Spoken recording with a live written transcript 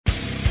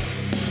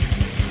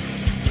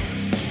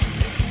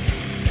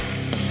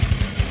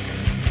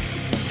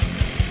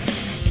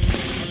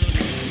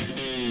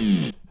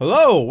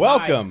Hello,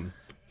 welcome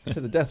to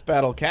the Death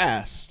Battle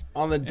Cast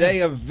on the day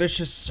of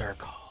Vicious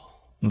Circle.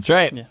 That's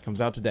right. Yeah. Comes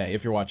out today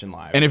if you're watching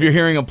live. And if you're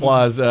hearing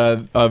applause,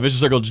 Vicious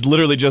Circle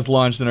literally just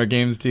launched, and our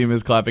games team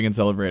is clapping and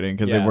celebrating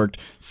because they worked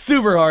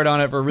super hard on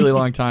it for a really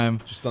long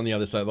time. Just on the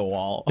other side of the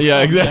wall.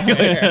 Yeah, exactly.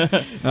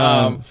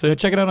 So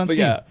check it out on Steam.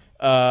 Yeah.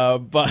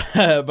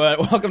 But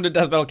welcome to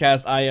Death Battle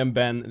Cast. I am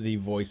Ben, the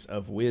voice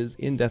of Wiz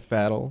in Death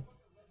Battle.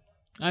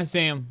 I'm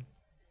Sam.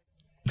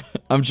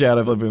 I'm Chad.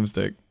 I play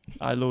Boomstick.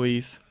 Hi,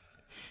 Luis.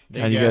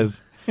 God, you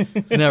guys,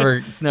 it's never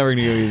gonna go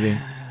easy.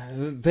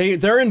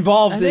 They're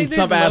involved in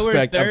some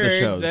aspect of the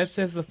shows. That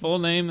says the full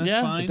name. That's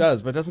fine. It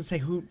does, but it doesn't say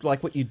who,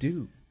 like what you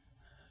do.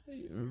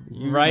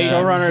 Right.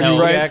 Showrunner,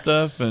 You write DX,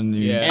 stuff, and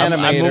you animator,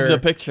 I move the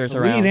pictures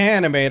around. lead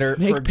animator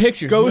Make for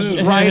pictures, Ghost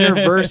move. Rider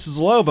versus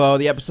Lobo,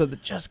 the episode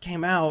that just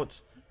came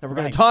out that we're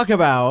going to talk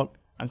about.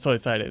 I'm so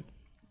excited.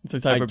 I'm so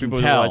excited I for can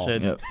people tell. to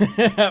watch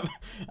it.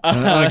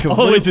 Yep.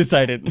 Always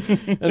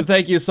excited. And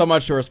thank you so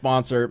much to our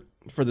sponsor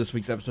for this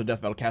week's episode of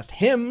Death Battle Cast,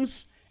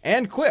 Hims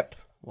and Quip.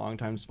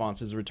 Longtime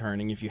sponsors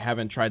returning. If you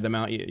haven't tried them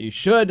out, you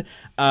should.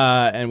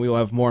 And we will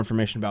have more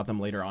information about them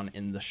later on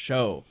in the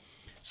show.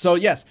 So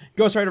yes,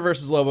 Ghost Rider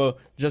vs. Lobo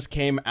just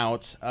came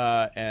out,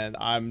 and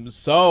I'm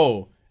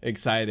so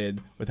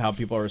excited with how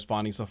people are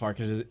responding so far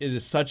because it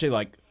is such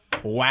a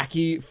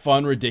wacky,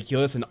 fun,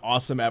 ridiculous, and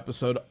awesome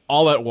episode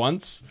all at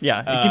once.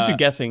 Yeah, it keeps you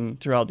guessing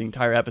throughout the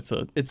entire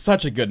episode. It's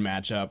such a good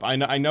matchup.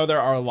 I know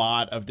there are a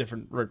lot of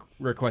different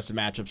requested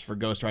matchups for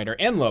Ghost Rider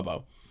and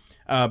Lobo.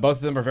 Both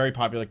of them are very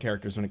popular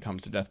characters when it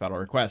comes to Death Battle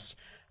requests.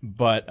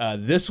 But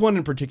this one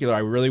in particular, I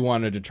really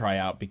wanted to try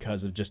out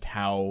because of just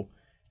how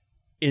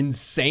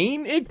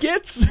insane it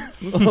gets.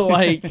 We're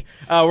going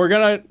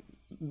to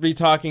be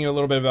talking a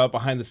little bit about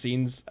behind the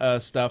scenes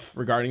stuff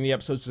regarding the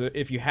episode. So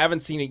if you haven't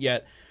seen it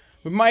yet,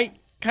 we might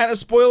kind of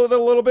spoil it a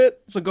little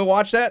bit. So go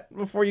watch that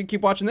before you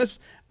keep watching this.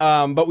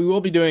 But we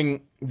will be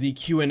doing the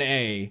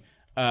Q&A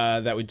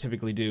that we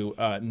typically do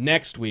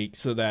next week,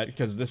 so that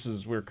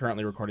because we're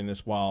currently recording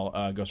this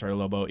while Ghost Rider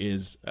Lobo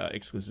is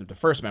exclusive to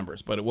first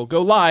members, but it will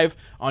go live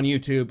on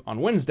YouTube on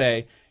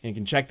Wednesday, and you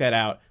can check that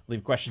out.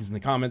 Leave questions in the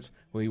comments.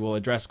 We will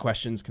address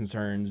questions,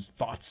 concerns,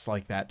 thoughts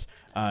like that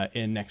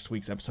in next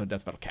week's episode of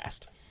Death Battle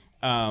Cast.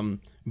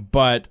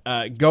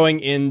 But going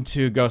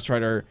into Ghost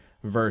Rider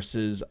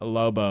versus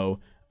Lobo,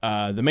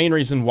 the main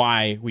reason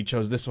why we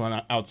chose this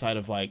one outside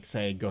of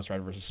say Ghost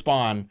Rider versus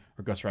Spawn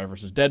or Ghost Rider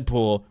versus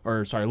Deadpool,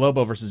 or sorry,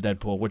 Lobo versus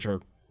Deadpool, which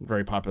are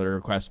very popular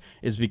requests,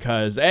 is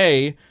because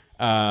they're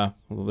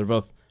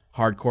both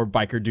hardcore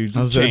biker dudes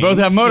with They chains. both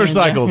have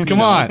motorcycles. Come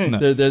on.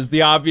 There's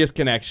the obvious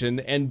connection,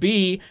 and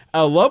B,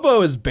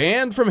 Lobo is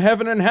banned from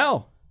heaven and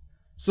hell.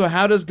 So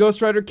how does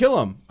Ghost Rider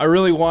kill him? I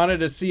really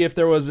wanted to see if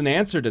there was an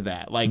answer to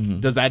that.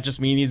 Does that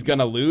just mean he's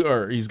gonna lose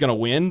or he's gonna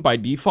win by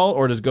default,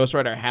 or does Ghost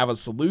Rider have a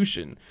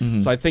solution?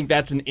 So I think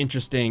that's an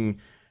interesting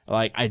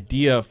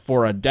idea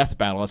for a death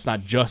battle. It's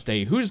not just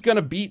who's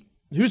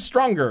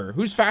stronger,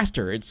 who's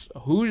faster. It's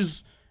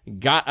who's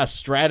got a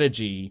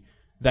strategy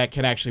that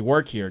can actually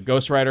work here.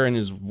 Ghost Rider and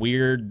his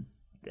weird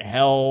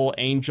hell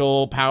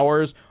angel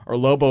powers, or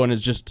Lobo and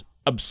his just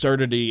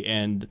absurdity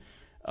and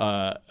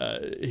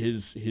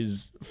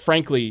his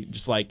frankly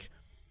just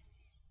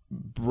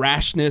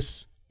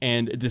rashness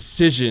and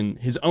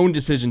his own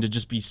decision to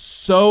just be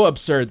so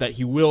absurd that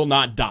he will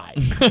not die.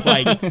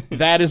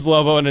 That is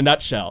Lobo in a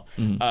nutshell.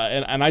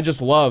 And I just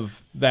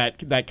love that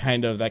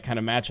kind of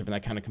matchup and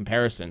that kind of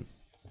comparison.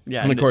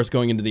 Yeah, and of course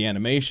going into the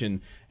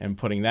animation and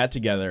putting that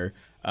together.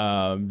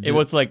 It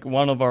was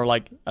one of our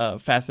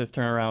fastest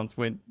turnarounds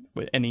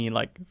with any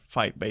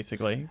fight,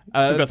 basically.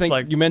 I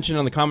think you mentioned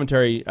on the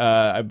commentary,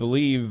 I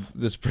believe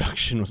this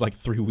production was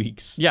 3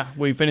 weeks. Yeah,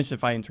 we finished the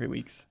fight in 3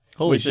 weeks.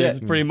 Holy which shit. is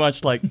pretty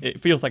much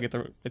it feels like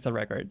it's a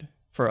record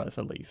for us,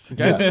 at least. You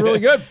guys are really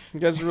good.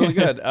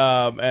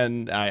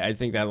 And I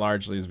think that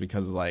largely is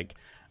because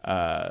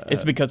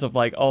it's because of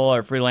all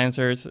our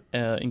freelancers,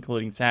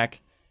 including Zach,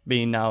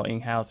 being now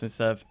in-house and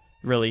stuff,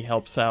 really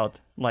helps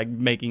out,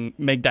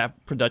 make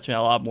that production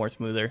a lot more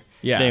smoother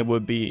than it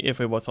would be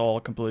if it was all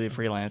completely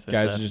freelance.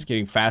 Guys are just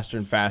getting faster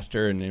and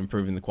faster and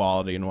improving the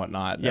quality and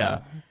whatnot.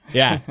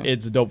 Yeah.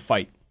 It's a dope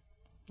fight.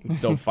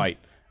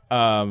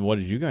 What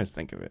did you guys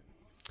think of it?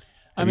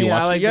 I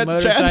like the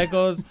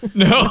motorcycles.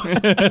 No.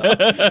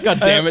 God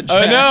damn it,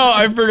 Chad. No,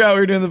 I forgot we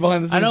were doing the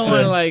behind the scenes. I don't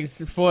want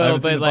to spoil,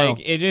 seen the but final.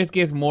 it just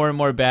gets more and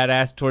more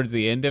badass towards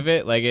the end of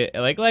it. Like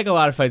a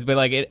lot of fights, but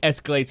it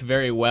escalates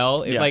very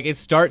well. It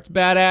starts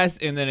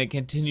badass and then it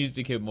continues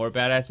to get more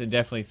badass, and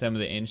definitely some of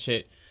the end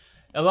shit.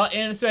 A lot,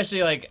 and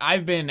especially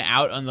I've been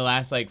out on the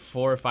last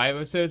 4 or 5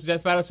 episodes of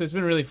Death Battle, so it's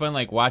been really fun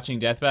watching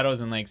Death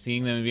Battles and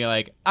seeing them and be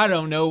I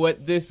don't know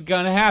what this is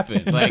gonna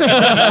happen.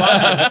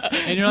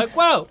 And you're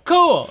whoa,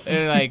 cool.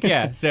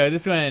 And so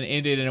this one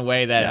ended in a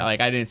way that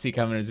I didn't see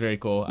coming. It was very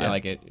cool. Yeah. I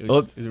like it. It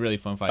was a really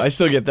fun fight. I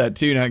still get that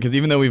too now, because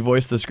even though we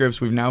voiced the scripts,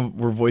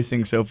 we're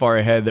voicing so far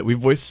ahead that we've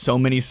voiced so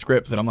many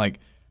scripts that I'm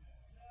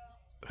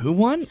who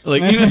won?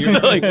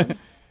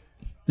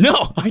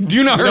 No, I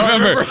do not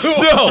remember.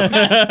 No,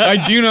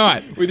 I do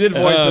not. We did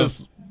voice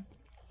this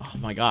Oh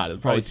my God,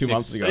 it's probably 2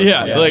 months ago.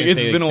 Yeah, like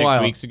it's been a while.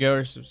 6 weeks ago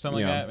or something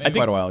like that. Maybe.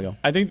 Quite a while ago.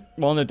 I think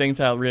one of the things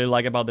I really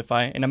like about the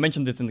fight, and I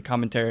mentioned this in the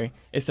commentary,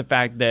 is the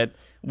fact that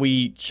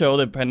we show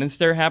the penance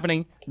stare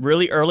happening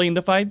really early in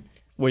the fight,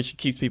 which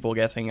keeps people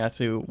guessing as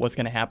to what's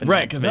going to happen.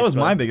 Right, because that was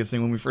my biggest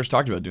thing when we first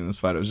talked about doing this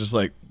fight. It was just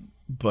like,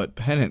 but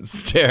penance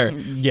stare.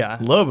 Yeah.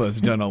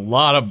 Lobo's done a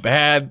lot of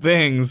bad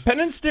things.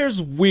 Penance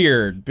stare's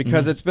weird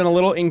because it's been a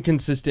little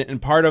inconsistent,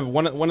 and part of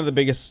one of the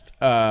biggest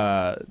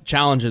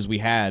challenges we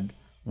had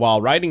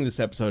while writing this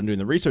episode and doing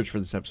the research for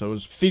this episode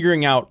was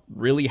figuring out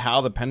really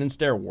how the penance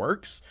stare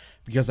works,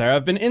 because there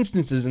have been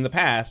instances in the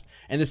past,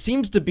 and this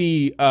seems to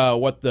be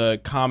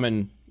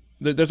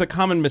there's a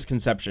common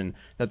misconception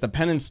that the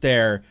penance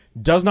stare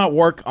does not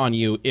work on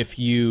you if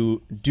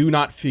you do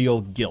not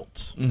feel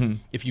guilt.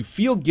 If you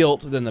feel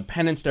guilt, then the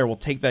penance stare will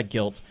take that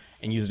guilt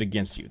and use it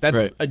against you.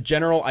 That's a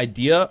general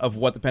idea of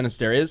what the penance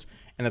stare is,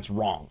 and that's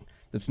wrong.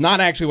 That's not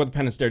actually what the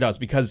penance stare does,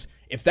 because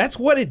if that's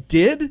what it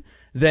did,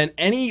 then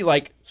any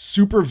like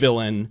super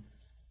villain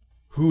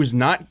who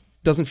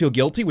doesn't feel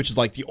guilty, which is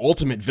like the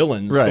ultimate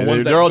villains, the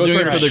ones they're all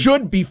doing it for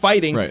should be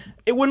fighting,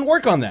 it wouldn't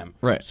work on them.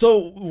 Right.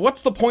 So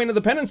what's the point of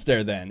the penance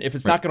stare then, if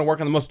it's not going to work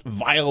on the most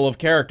vile of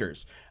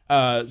characters?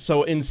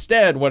 So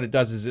instead, what it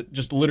does is it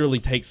just literally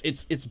takes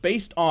it's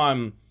based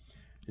on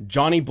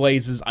Johnny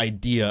Blaze's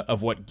idea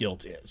of what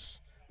guilt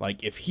is.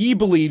 Like, if he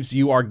believes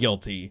you are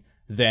guilty,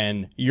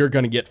 then you're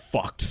gonna get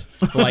fucked.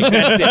 Like,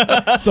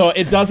 that's it. So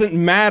it doesn't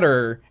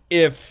matter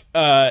if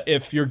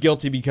you're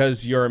guilty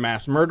because you're a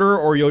mass murderer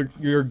or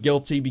you're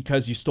guilty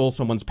because you stole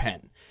someone's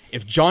pen.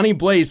 If Johnny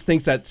Blaze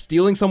thinks that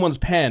stealing someone's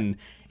pen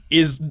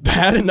is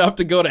bad enough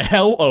to go to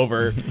hell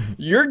over,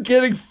 you're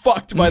getting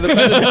fucked by the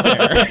penance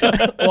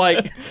stare.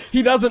 Like,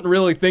 he doesn't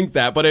really think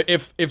that, but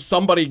if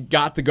somebody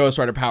got the Ghost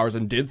Rider powers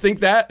and did think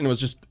that and was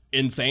just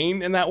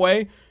insane in that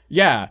way,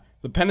 yeah,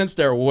 the penance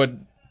stare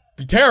would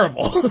be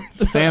terrible.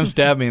 Sam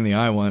stabbed me in the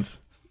eye once.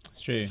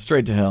 It's true.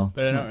 Straight to hell.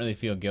 But I don't really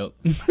feel guilt.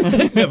 Yeah,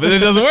 but it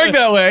doesn't work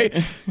that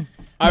way.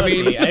 I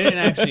mean, I didn't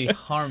actually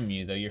harm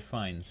you, though. You're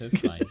fine, so it's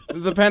fine.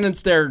 The penance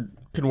stare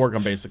can work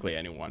on basically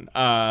anyone.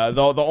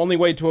 The only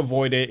way to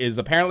avoid it is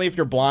apparently if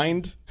you're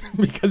blind,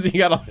 because you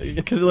gotta.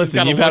 Because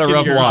listen, you've had a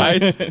rough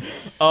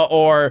life.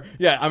 Or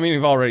yeah, I mean,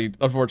 you've already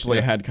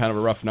unfortunately had kind of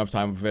a rough enough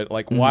time of it.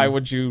 Like, why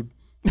would you?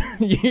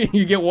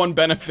 You get one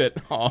benefit.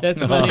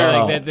 That's funny.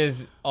 Like that,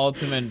 this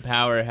ultimate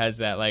power has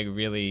that like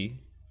really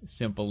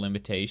simple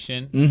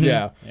limitation.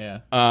 Yeah.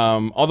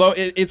 Although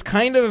it's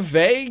kind of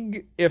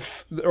vague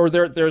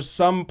there's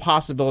some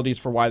possibilities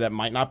for why that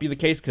might not be the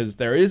case, because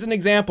there is an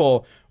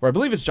example where I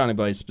believe it's Johnny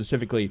Blaze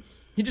specifically.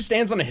 He just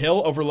stands on a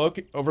hill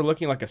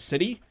overlooking like a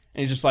city, and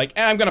he's just like,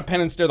 I'm gonna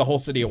penance stare the whole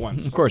city at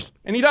once. Of course.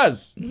 And he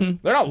does. They're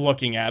not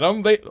looking at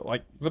him. They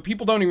like the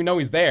people don't even know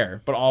he's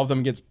there, but all of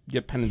them get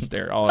penance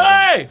stare all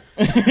at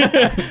once.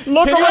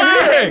 Look Can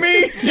you hear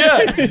me?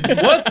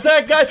 Yeah. What's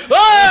that guy?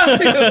 Ah!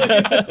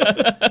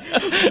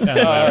 Sounds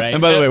about right.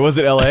 And by the way, was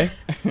it L.A.?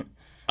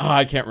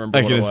 I can't remember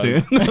I what can it was.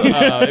 assume.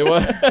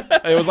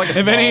 It was like a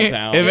small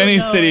town. If any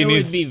city it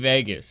needs would be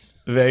Vegas.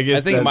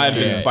 Vegas, I think it might have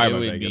been Yeah, inspired it by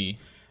would Vegas. be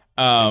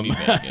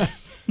Vegas.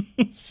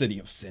 City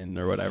of Sin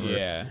or whatever.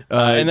 Yeah.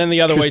 And then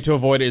the other way to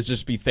avoid it is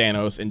just be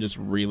Thanos and just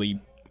really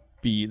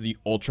be the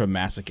ultra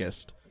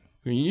masochist.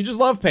 I mean, you just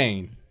love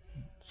pain,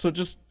 so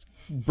just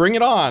bring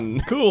it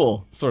on.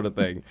 Cool, sort of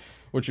thing,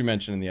 which we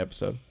mentioned in the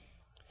episode.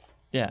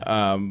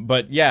 Yeah.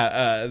 But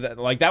yeah,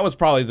 that was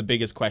probably the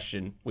biggest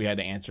question we had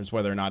to answer, is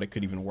whether or not it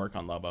could even work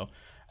on Lobo.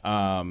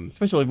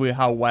 Especially with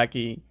how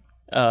wacky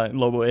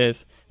Lobo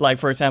is. Like,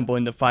 for example,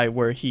 in the fight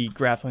where he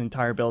grabs an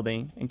entire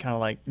building and kind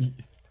of like,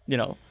 you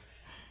know.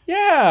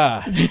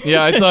 Yeah.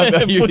 Yeah, I saw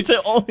puts it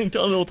all into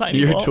a little tiny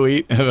your ball.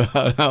 tweet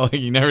about how like,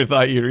 you never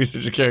thought you'd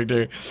research a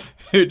character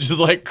who just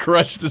like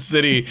crushed the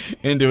city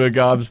into a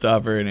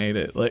gobstopper and ate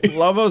it. Like,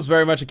 Lobo's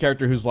very much a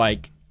character who's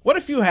like, what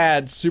if you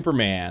had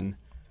Superman,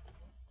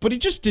 but he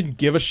just didn't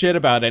give a shit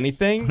about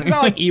anything? He's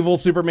not like evil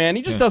Superman.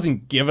 He just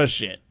doesn't give a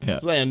shit. Yeah.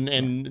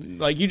 And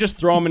like, you just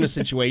throw him in a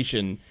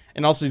situation,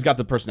 and also he's got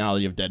the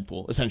personality of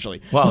Deadpool,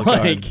 essentially. Wow,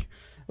 like,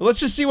 let's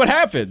just see what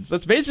happens.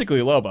 That's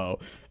basically Lobo.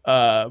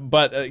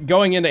 But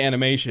going into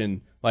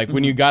animation, like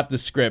when you got the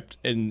script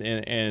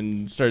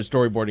and started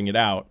storyboarding it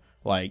out,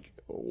 like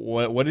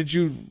what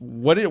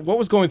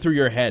was going through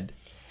your head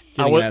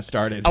getting that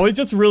started? I was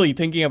just really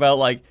thinking about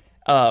like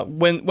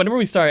whenever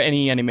we start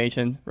any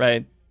animation,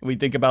 right? We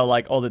think about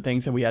like all the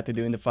things that we had to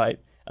do in the fight.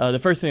 The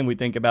first thing we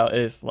think about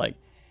is like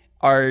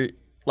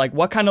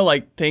what kind of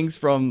like things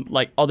from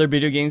like other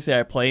video games that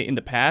I played in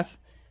the past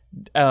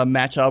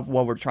match up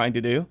what we're trying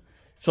to do.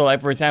 So like,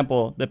 for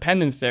example, the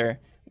pendants there.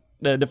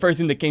 The first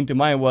thing that came to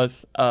mind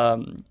was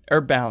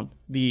Earthbound,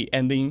 the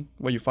ending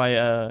where you fight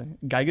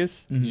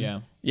Gygas. Yeah.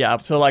 Yeah,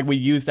 so like we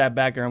used that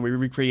background, we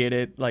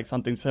recreated like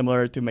something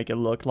similar to make it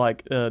look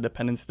like the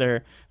pendants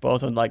there, but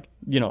also like,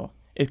 you know,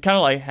 it kind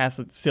of like has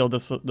still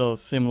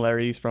those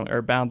similarities from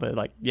Earthbound, but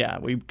like, yeah,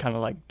 we kind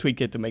of like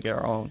tweak it to make it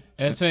our own.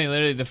 And it's funny,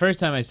 literally, the first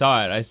time I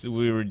saw it,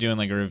 we were doing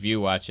like a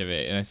review watch of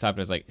it, and I stopped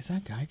and I was like, is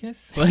that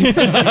Gygas? Like,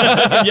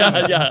 yeah.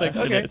 I was like,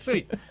 okay,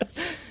 sweet.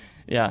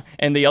 Yeah,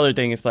 and the other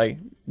thing is like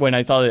when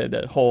I saw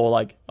the whole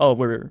like, oh,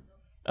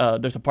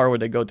 there's a part where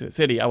they go to the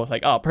city. I was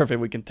like, oh,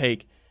 perfect. We can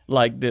take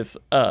like this.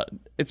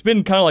 It's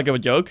been kind of like a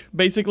joke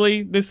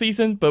basically this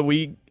season, but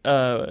we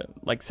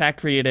like Zach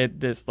created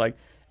this like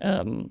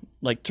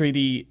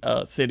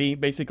 3D city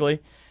basically,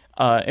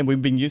 and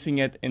we've been using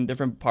it in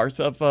different parts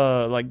of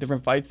like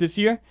different fights this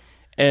year.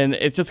 And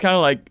it's just kind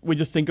of like we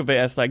just think of it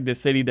as like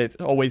this city that's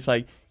always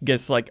like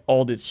gets like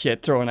all this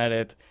shit thrown at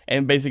it,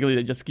 and basically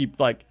they just keep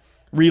like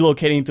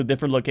relocating to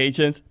different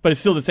locations, but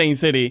it's still the same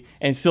city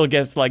and still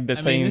gets like the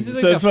same. This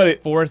is like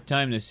the fourth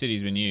time the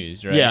city's been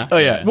used, right? Yeah. Oh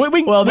yeah.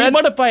 We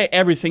modify it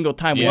every single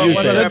time we use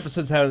what it. other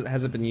episodes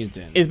has it been used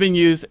in? It's been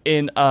used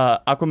in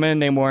Aquaman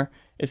and Namor.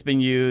 It's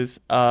been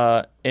used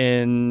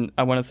in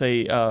I want to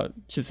say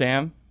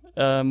Shazam,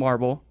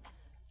 Marvel,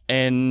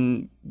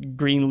 and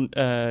Green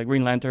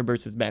Lantern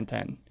versus Ben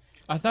 10.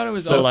 I thought it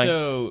was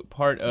also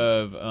part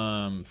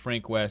of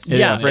Frank West.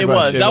 Yeah, Frank it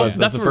West. was.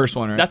 That's the first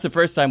one, right? That's the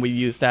first time we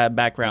used that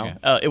background.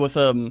 Okay. It was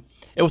a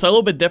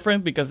little bit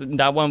different because in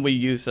that one we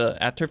use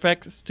After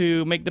Effects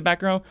to make the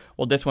background.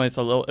 Well, this one is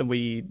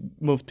we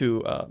moved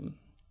to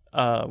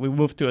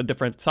a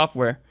different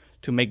software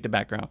to make the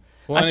background.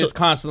 Well, and it's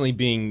constantly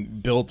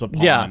being built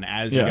upon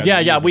as you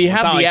guys use we it. have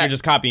It's not the like you're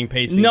just copying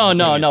pasting.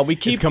 No. We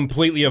keep it's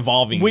completely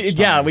evolving. each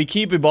time. We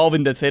keep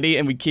evolving the city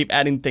and we keep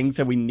adding things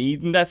that we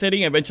need in that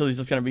city. And eventually, it's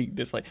just gonna be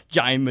this like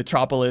giant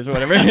metropolis or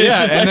whatever.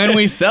 Yeah, and then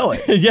we sell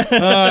it.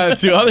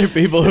 To other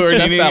people who are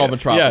Death needing Battle it.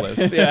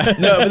 Metropolis. Yeah.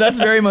 No, but that's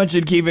very much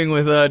in keeping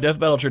with Death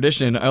Battle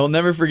tradition. I will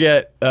never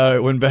forget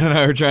when Ben and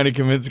I were trying to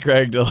convince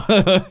Craig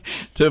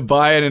to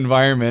buy an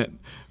environment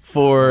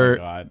for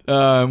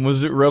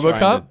was it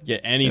RoboCop? To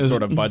get any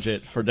sort of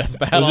budget for Death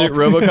Battle. Was it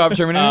RoboCop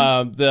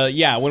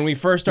Terminator? When we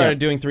first started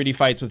doing 3D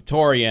fights with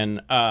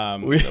Torian,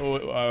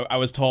 I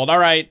was told, all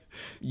right,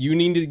 you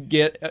can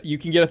get a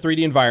 3D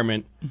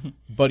environment,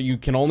 but you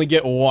can only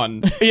get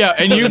one. Yeah,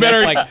 and you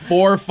better like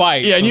 4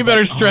 fights. Yeah, and you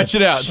better stretch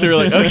it out. So you're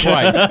like,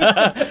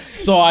 okay.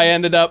 So I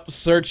ended up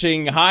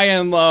searching high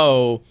and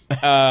low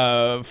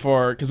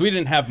because we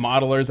didn't have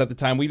modelers at the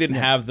time. We didn't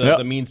have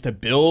the means to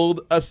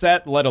build a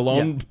set, let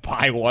alone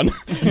buy one.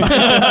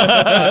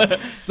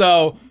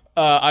 So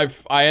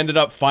I ended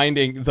up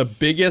finding the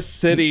biggest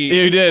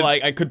city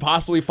like I could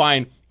possibly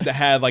find that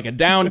had like a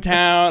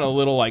downtown, a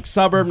little like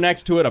suburb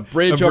next to it, a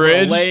bridge over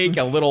a lake,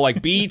 a little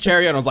like beach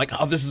area, and I was like,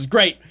 oh, this is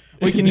great.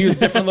 We can use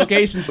different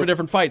locations for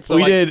different fights. So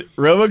we did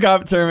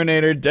RoboCop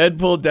Terminator,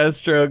 Deadpool,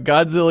 Deathstroke,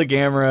 Godzilla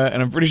Gamera,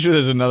 and I'm pretty sure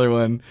there's another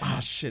one. Oh,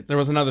 shit. There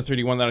was another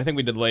 3D one that I think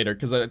we did later,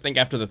 because I think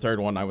after the third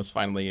one, I was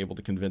finally able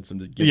to convince him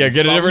to get a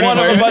different one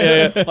of a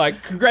budget. Yeah.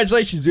 Like,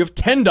 congratulations, you have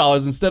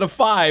 $10 instead of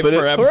 $5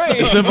 per episode.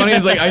 It's so funny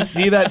is like I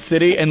see that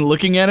city and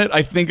looking at it,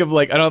 I think of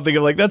like I don't think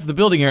of like that's the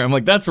building here. I'm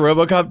like that's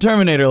RoboCop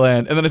Terminator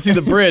land, and then I see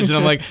the bridge and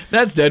I'm like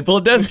that's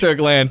Deadpool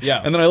Deathstroke land.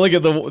 Yeah. And then I look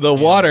at the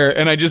water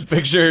and I just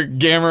picture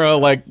Gamera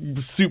like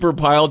super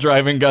pile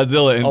driving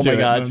Godzilla into it. Oh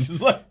my god!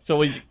 Like, so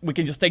we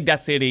can just take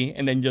that city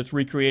and then just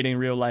recreate it in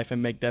real life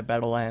and make that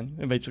battle land,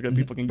 and basically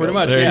people can pretty go.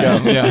 much. There you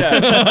go.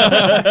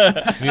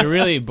 Yeah. It'd be a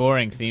really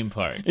boring theme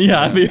park.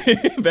 Yeah,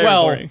 very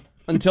boring.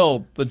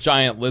 Until the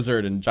giant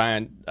lizard and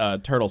giant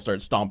turtle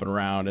start stomping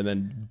around, and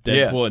then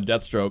Deadpool and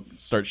Deathstroke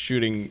start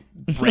shooting,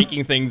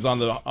 breaking things on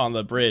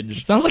the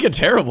bridge. Sounds like a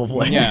terrible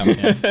place. Yeah,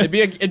 it'd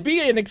be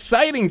an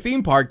exciting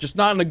theme park, just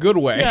not in a good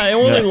way. Yeah, it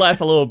will only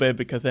last a little bit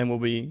because then we'll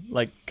be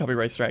like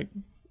copyright strike.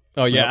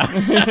 Oh yeah.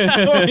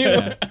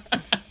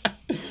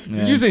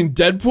 Using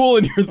Deadpool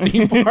in your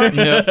theme park.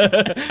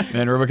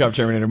 Man, RoboCop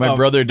Terminator. My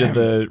brother did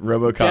the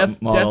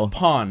RoboCop model. Death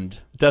Pond.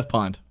 Death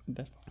Pond.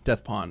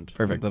 Death Pond.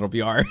 Perfect. That'll be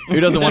our. Who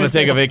doesn't want to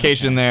take a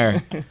vacation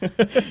there?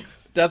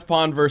 Death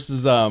Pond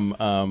versus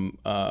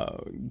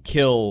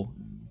Kill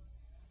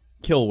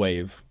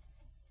Wave.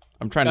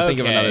 I'm trying to think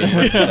of another.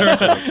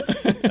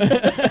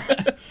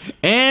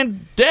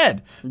 And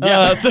dead.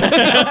 Yeah.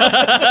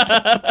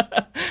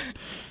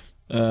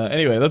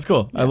 Anyway, that's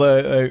cool.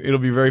 It'll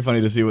be very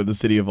funny to see what the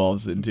city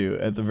evolves into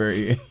at the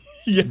very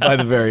by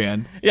the very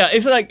end. Yeah,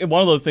 it's like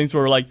one of those things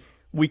where we're like,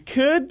 we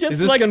could just. Is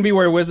this going to be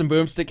where Wiz and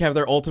Boomstick have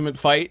their ultimate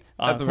fight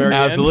at the very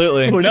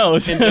absolutely. end? Who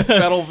knows? In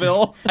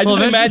Battleville. I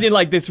just imagine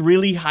like this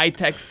really high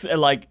tech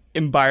like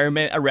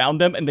environment around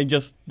them, and then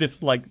just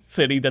this like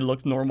city that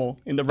looks normal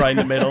right in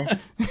the middle.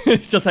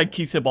 It's just like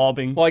keeps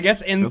evolving. Well, I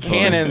guess in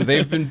canon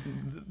they've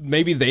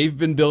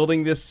been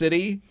building this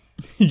city.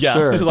 Yeah,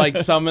 sure. To like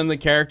summon the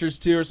characters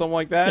to or something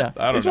like that.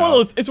 Yeah. I don't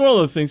know. It's one of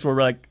those things where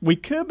we're like we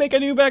could make a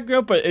new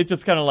background, but it's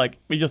just kind of like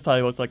we just thought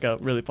it was like a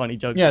really funny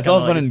joke. Yeah, it's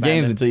all fun in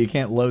games until you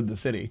can't load the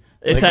city.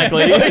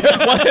 Exactly.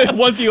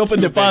 Once you open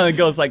the file and it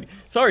goes like,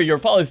 sorry, your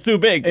file is too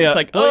big. Yeah. It's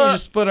like, Well, you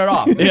just split it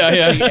off.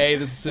 Yeah. City A,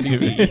 this is City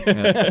B.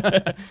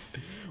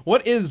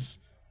 What is...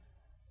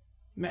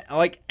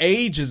 Like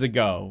ages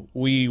ago,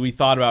 we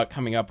thought about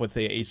coming up with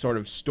a sort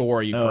of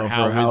story for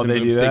how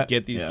they do that?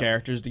 get these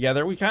characters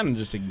together. We kind of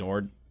just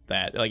ignored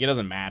that. Like, it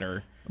doesn't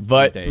matter.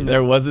 But these days.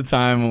 there was a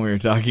time when we were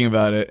talking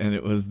about it, and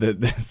it was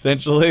that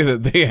essentially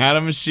that they had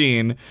a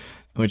machine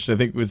which I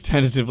think was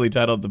tentatively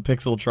titled the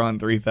Pixeltron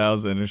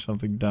 3000 or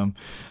something dumb.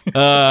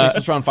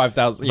 Pixeltron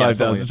 5000. Yeah,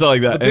 5000, something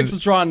like that. The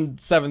Pixeltron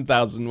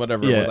 7000,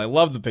 whatever it was. I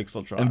love the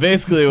Pixeltron. And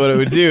basically what it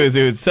would do is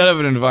it would set up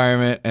an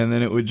environment, and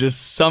then it would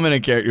just summon a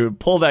character. It would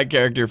pull that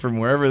character from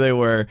wherever they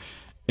were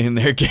in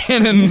their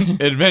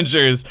canon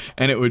adventures,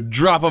 and it would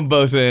drop them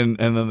both in,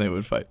 and then they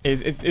would fight.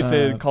 Is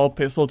it called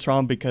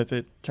Pixeltron because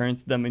it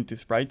turns them into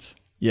sprites?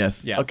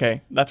 Yes. Yeah.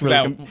 Okay, that's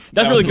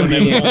really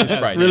convenient.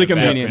 That's really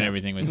convenient. When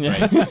everything was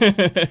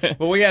sprites.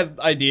 But we had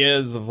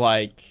ideas of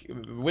like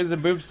Wiz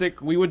and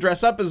Boomstick. We would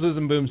dress up as Wiz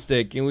and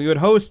Boomstick, and we would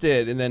host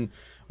it, and then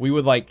we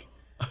would like.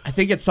 I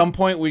think at some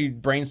point we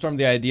brainstormed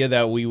the idea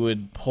that we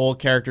would pull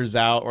characters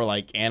out or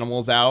like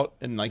animals out,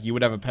 and like you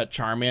would have a pet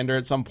Charmander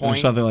at some point. Or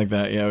something like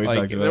that. Yeah, we like,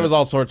 talked about there was it.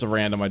 all sorts of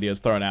random ideas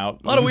thrown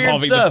out. A lot of weird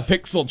involving stuff. The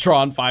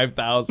Pixeltron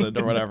 5000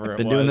 or whatever it was.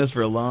 Been doing this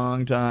for a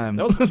long time.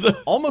 That was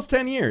almost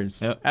 10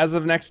 years. Yep. As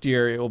of next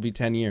year, it will be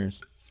 10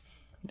 years.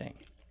 Dang.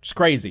 It's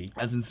crazy.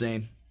 That's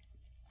insane.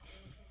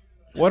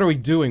 What are we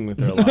doing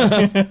with our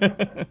lives?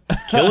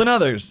 Killing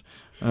others.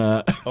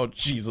 Oh,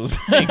 Jesus.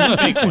 Fake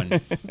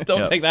one.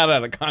 Don't take that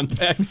out of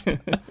context.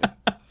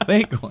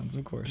 Fake ones,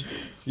 of course.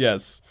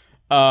 Yes.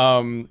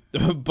 But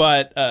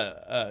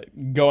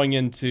going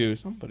into...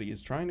 Somebody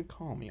is trying to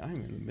call me.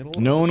 I'm in the middle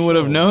of No the one would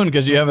have show. known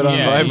because you have it on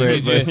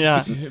vibrate. You could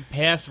But just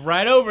pass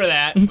right over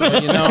that.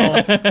 But, you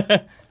know,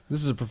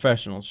 this is a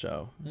professional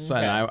show. So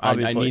Okay. I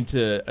Obviously. need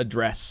to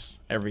address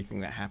everything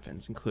that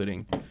happens,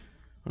 including... when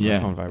my yeah,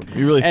 phone vibrates.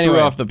 you really Anyway.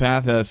 threw off the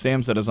path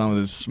Sam set us on with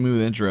his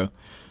smooth intro.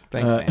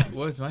 Thanks, Sam.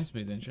 What was my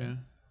smooth intro?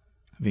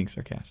 Being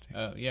sarcastic.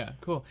 Oh, yeah,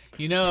 cool.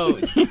 You know,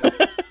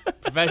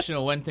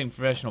 one thing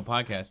professional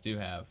podcasts do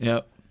have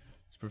Yep,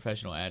 is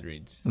professional ad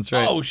reads. that's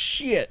right. Oh,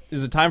 shit.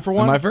 Is it time for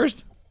one? Am I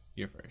first?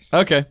 You're first.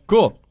 Okay,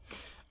 cool.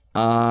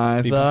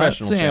 I Be thought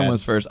professional, Sam Chad.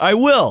 was first. I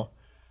will,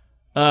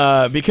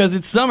 because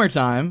it's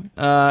summertime,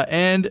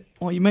 and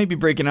well, you might be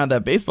breaking out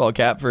that baseball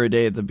cap for a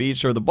day at the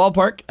beach or the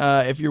ballpark.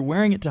 If you're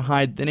wearing it to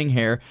hide thinning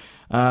hair,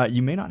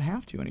 you may not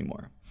have to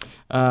anymore.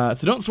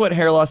 So don't sweat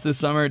hair loss this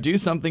summer. Do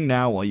something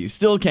now while you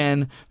still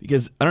can,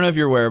 because I don't know if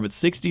you're aware, but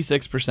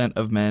 66%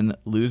 of men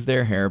lose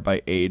their hair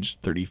by age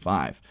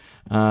 35.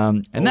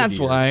 And that's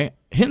dear. why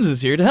Hims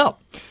is here to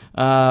help.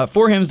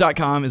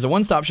 4hims.com is a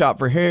one-stop shop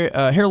for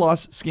hair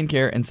loss,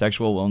 skincare, and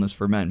sexual wellness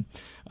for men.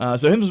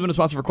 So Hims has been a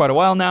sponsor for quite a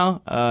while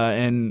now,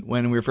 and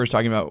when we were first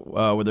talking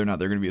about whether or not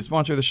they're going to be a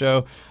sponsor of the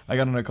show, I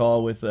got on a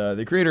call with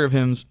the creator of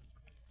Hims,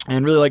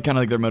 and really like kind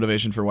of like their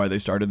motivation for why they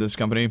started this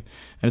company. And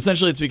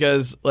essentially it's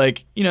because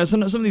like, you know,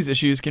 some of these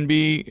issues can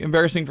be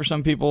embarrassing for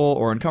some people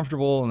or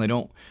uncomfortable, and they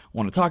don't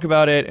want to talk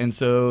about it, and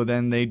so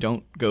then they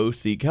don't go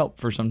seek help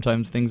for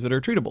sometimes things that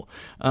are treatable.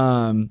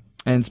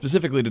 And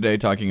specifically today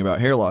talking about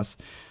hair loss.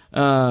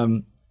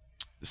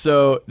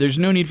 So there's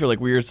no need for like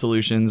weird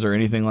solutions or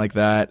anything like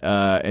that.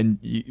 And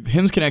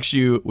Hims connects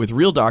you with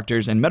real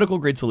doctors and medical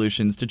grade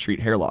solutions to treat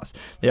hair loss.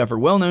 They offer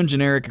well-known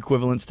generic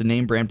equivalents to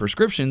name brand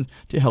prescriptions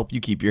to help you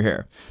keep your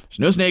hair. There's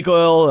no snake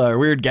oil or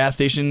weird gas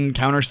station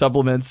counter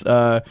supplements.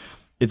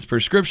 It's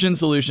prescription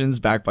solutions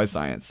backed by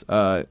science.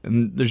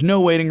 And there's no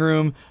waiting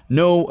room,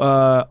 no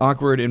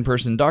awkward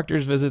in-person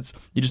doctor's visits.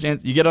 You just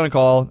you get on a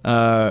call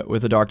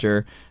with a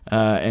doctor,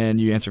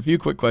 and you answer a few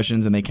quick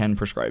questions, and they can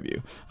prescribe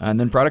you. And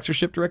then products are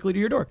shipped directly to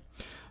your door.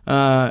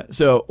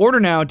 So order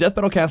now. Death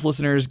Battle Cast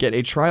listeners get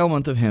a trial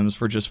month of Hims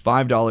for just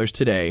 $5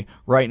 today,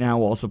 right now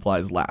while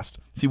supplies last.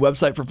 See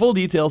website for full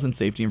details and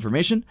safety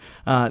information.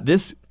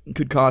 This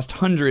could cost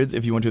hundreds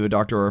if you went to a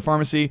doctor or a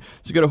pharmacy.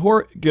 So go to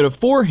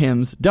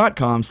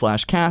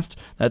 4hims.com/cast.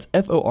 That's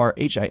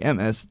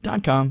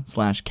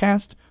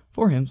FORHIMS.com/cast.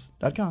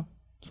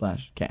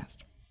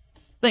 4hims.com/cast.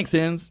 Thanks,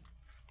 Hims.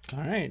 All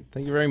right.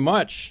 Thank you very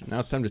much. Now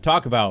it's time to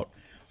talk about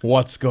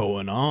what's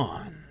going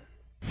on.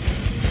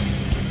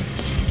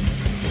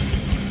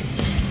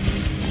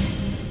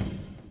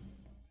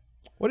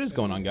 What is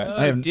going on,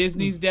 guys?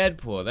 Disney's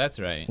Deadpool. That's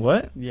right.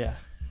 What? Yeah.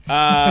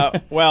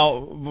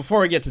 Well,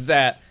 before we get to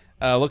that,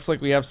 looks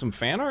like we have some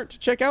fan art to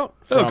check out.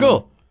 Oh,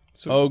 cool.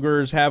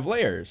 Ogres Have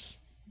Layers.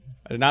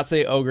 I did not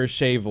say ogres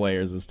shave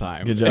layers this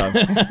time. Good job.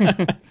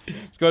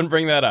 Let's go ahead and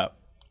bring that up.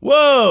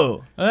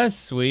 Whoa! Oh, that's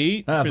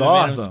sweet. That's for the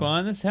Venom awesome.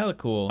 Spawn. That's hella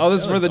cool. Oh,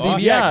 this is That for the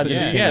looks DBX awesome. that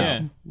just came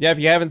out. Yeah, if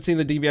you haven't seen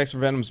the DBX for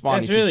Venom Spawn,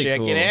 That's you should really check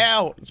cool. it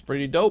out. It's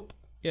pretty dope.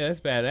 Yeah, that's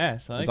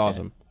badass. I like It's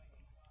awesome.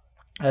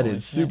 That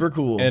is super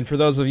cool. And for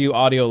those of you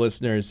audio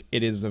listeners,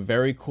 it is a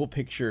very cool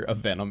picture of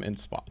Venom and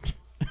Spawn.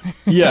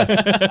 Yes.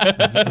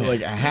 It's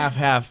like a half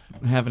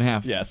and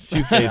half. Yes.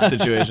 Two-face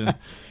situation.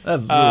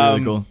 That's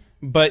really cool.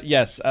 But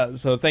yes,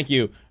 so thank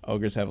you.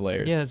 Ogres Have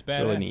Layers. Yeah, that's It's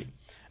really badass. neat.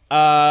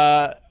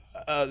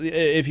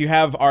 If you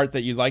have art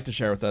that you'd like to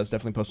share with us,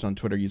 definitely post it on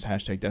Twitter. Use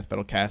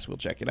 #DeathBattleCast. We'll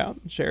check it out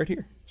and share it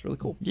here. It's really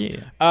cool.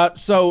 Yeah.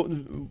 So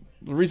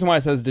the reason why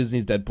it says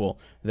Disney's Deadpool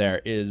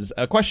there is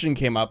a question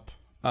came up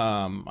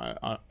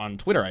on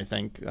Twitter, I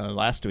think,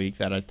 last week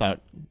that I thought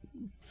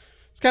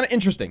it's kind of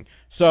interesting.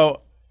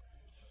 So,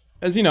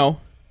 as you know,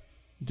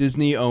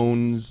 Disney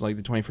owns like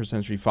the 21st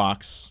Century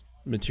Fox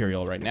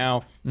material right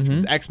now.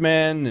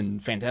 X-Men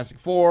and Fantastic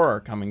Four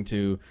are coming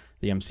to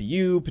the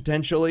MCU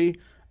potentially.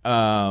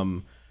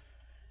 One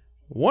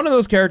of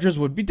those characters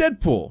would be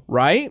Deadpool,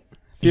 right?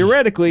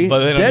 Theoretically,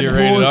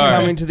 Deadpool is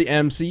coming to the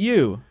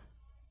MCU.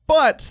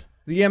 But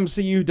the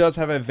MCU does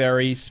have a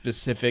very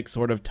specific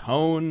sort of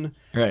tone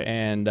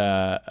and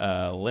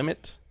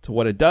limit to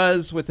what it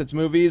does with its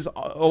movies.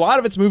 A lot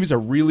of its movies are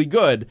really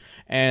good,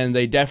 and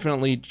they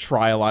definitely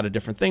try a lot of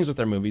different things with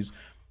their movies.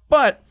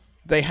 But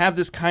they have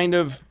this kind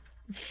of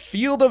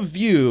field of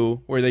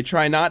view where they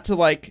try not to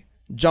like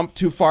jump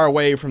too far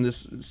away from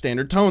this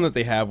standard tone that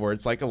they have, where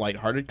it's like a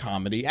lighthearted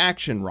comedy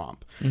action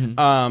romp.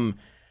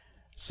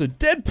 So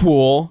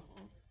Deadpool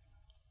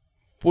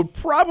would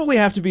probably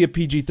have to be a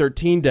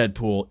PG-13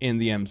 Deadpool in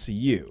the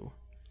MCU.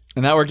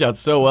 And that worked out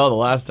so well the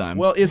last time.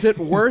 Well, is it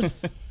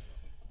worth...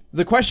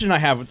 The question I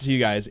have to you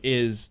guys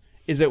is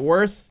it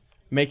worth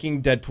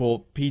making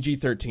Deadpool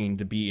PG-13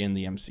 to be in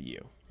the MCU?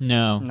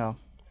 No.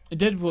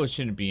 Deadpool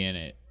shouldn't be in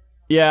it.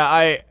 Yeah,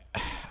 I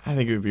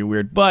think it would be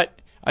weird. But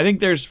I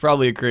think there's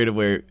probably a creative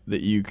way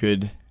that you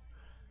could...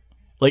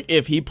 Like,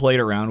 if he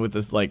played around with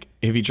this, like,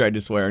 if he tried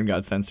to swear and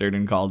got censored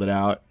and called it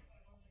out,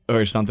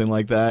 or something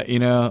like that, you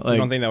know? Like, you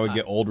don't think that would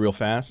get old real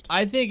fast?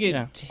 I think it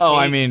takes,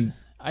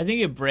 I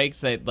think it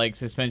breaks that like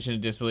suspension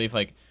of disbelief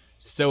like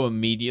so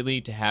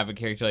immediately to have a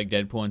character like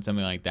Deadpool and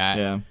something like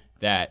that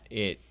that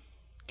it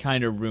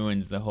kind of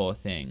ruins the whole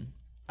thing.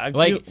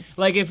 Like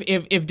if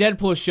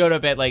Deadpool showed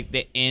up at like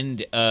the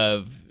end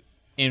of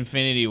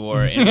Infinity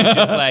War and was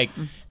just like,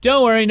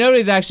 don't worry,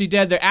 nobody's actually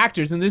dead, they're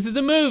actors and this is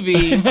a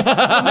movie,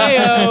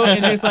 Mayo,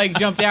 and just like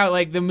jumped out,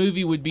 like the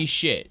movie would be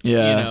shit.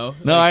 Yeah. You know?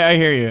 No, I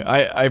hear you.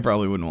 I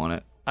probably wouldn't want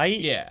it.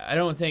 I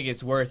don't think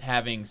it's worth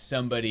having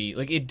somebody,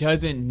 like it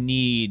doesn't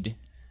need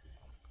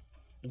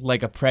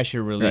like a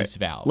pressure release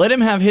valve. Let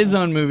him have his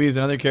own movies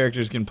and other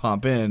characters can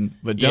pop in,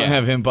 but don't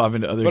have him pop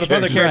into other characters. But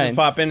if other characters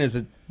pop in, is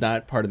it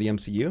not part of the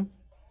MCU?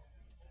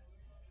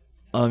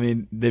 I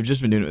mean, they've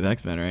just been doing it with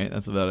X-Men, right?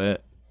 That's about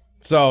it.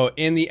 So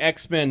in the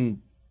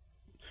X-Men,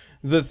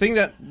 the thing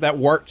that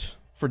worked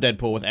for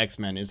Deadpool with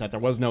X-Men is that there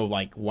was no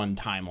like one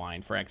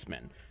timeline for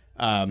X-Men.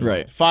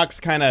 Fox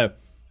kind of,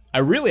 I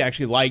really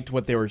actually liked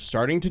what they were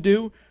starting to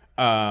do,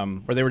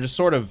 where they were just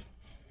sort of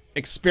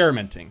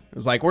experimenting. It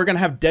was like, we're going to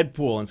have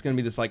Deadpool and it's going to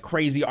be this like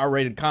crazy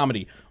R-rated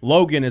comedy.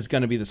 Logan is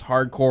going to be this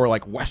hardcore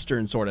like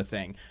Western sort of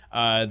thing.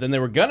 Then they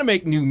were going to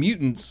make New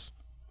Mutants,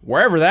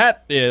 wherever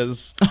that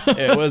is.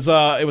 It was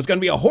going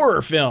to be a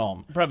horror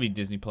film. Probably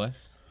Disney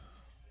Plus.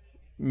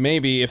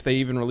 Maybe if they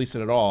even release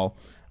it at all.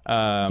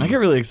 I get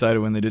really excited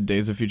when they did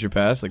Days of Future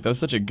Past. Like, that was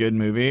such a good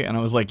movie, and I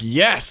was like,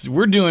 yes,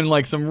 we're doing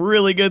like some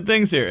really good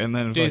things here. And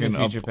then Days of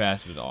Future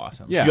Past was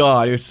awesome. Yeah.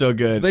 God, it was so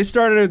good. So they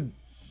started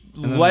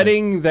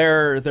letting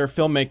their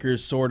filmmakers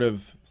sort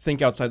of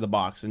think outside the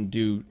box and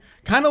do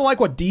kind of like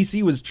what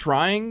DC was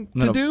trying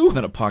to do.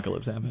 Then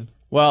Apocalypse happened.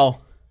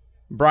 Well,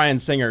 Bryan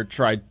Singer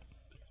tried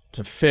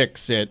to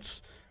fix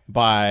it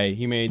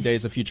he made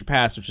Days of Future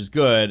Past, which is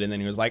good, and then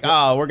he was like,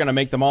 we're gonna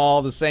make them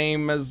all the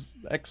same as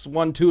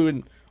X1, 2,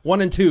 and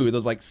 1 and 2,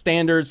 those like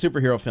standard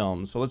superhero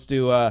films. So let's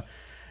do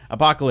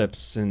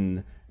Apocalypse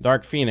and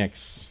Dark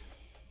Phoenix.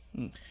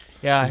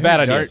 Yeah, it's bad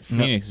ideas. Dark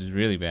Phoenix is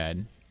really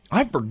bad.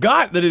 I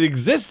forgot that it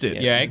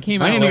existed. Yeah, it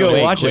came out. I need to go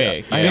watch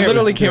quick. it. It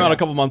literally came out a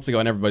couple months ago,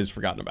 and everybody's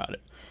forgotten about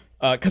it.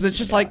 Because it's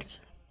just like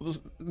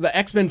the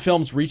X-Men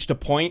films reached a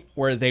point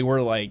where they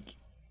were like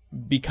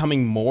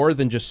becoming more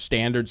than just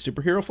standard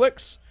superhero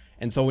flicks.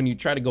 And so when you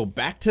try to go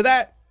back to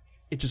that,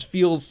 it just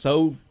feels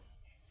so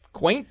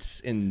quaint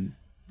and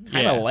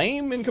kind of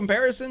lame in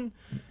comparison.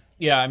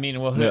 Yeah, I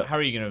mean, well, how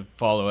are you going to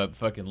follow up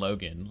fucking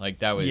Logan? Like,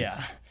 that was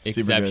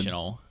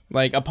exceptional.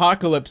 Like,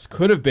 Apocalypse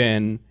could have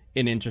been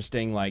an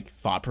interesting, like,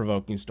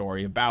 thought-provoking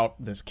story about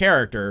this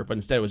character, but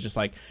instead it was just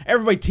like,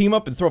 everybody team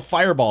up and throw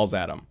fireballs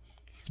at him.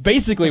 It's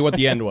basically what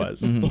the end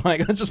was.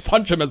 Like, let's just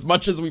punch him as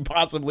much as we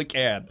possibly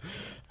can.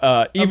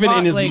 Even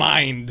in his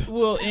mind.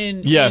 Well,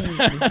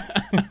 yes.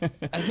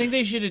 I think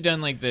they should have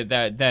done like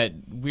that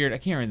weird. I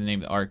can't remember the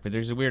name of the arc, but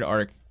there's a weird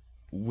arc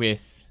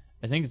with,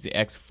 I think it's the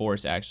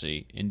X-Force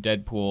actually, in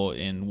Deadpool,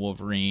 in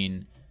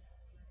Wolverine,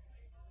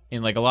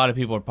 and like a lot of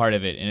people are part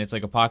of it, and it's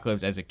like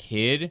Apocalypse as a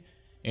kid,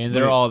 and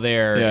they're all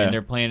there, and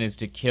their plan is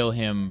to kill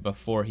him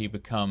before he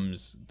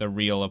becomes the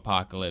real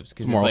Apocalypse,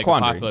 because it's like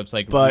Apocalypse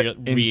like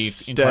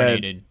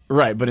reincarnated.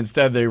 Right, but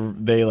instead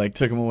they like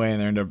took him away,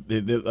 and they ended up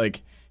they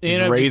like. He's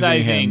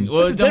raising him.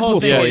 Well, it's a Deadpool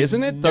story,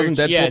 isn't it? Doesn't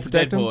Deadpool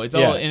protect him? It's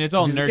all, and it's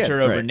all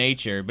nurture over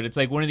nature. But it's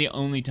like one of the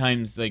only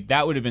times, like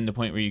that would have been the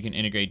point where you can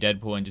integrate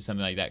Deadpool into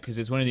something like that, because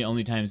it's one of the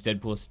only times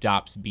Deadpool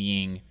stops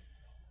being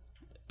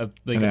a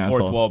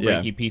fourth wall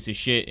breaky piece of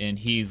shit, and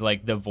he's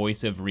like the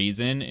voice of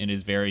reason and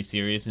is very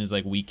serious and is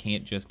like, we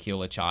can't just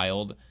kill a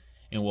child.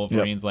 And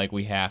Wolverine's like,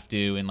 we have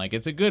to, and like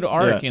it's a good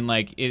arc, and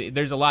like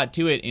there's a lot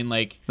to it, and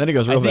like then it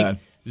goes real bad.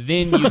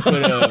 Then you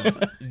could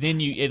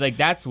have,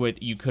 that's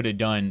what you could have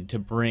done to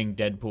bring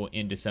Deadpool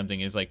into something,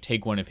 is like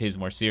take one of his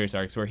more serious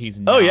arcs where he's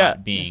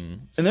not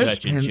being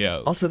such a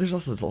joke. Also, there's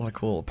also a lot of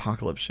cool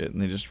Apocalypse shit,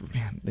 and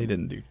they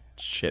didn't do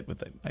shit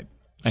with it. I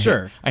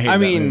hate that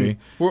movie.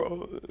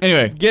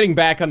 Anyway, getting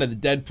back onto the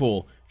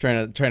Deadpool,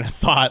 trying to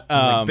thought.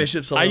 Like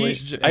Bishop's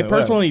relationship. I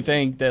personally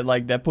think that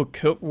like Deadpool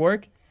could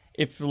work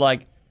if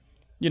like,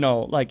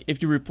 like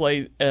if you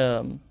replace,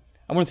 I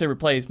wouldn't say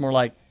replace, more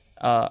like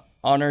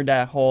honor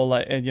that whole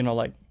like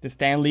like the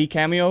Stan Lee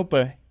cameo,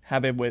 but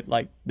have it with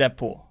like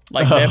Deadpool,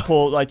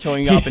 Deadpool like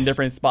showing up in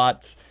different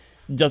spots,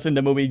 just in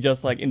the movie,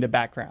 just like in the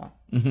background.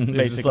 Basically,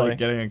 it's just like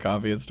getting a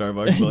coffee at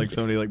Starbucks, but like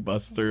somebody like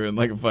busts through and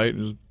like a fight.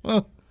 And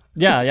just,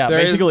 yeah,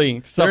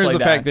 basically stuff there is like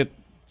the fact that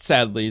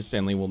sadly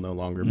Stan Lee will no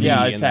longer be Yeah, in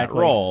that exactly.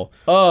 role.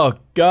 Oh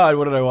God,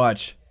 what did I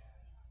watch?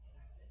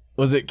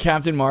 Was it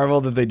Captain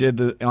Marvel that they did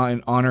the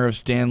in honor of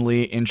Stan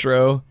Lee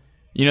intro?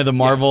 You know the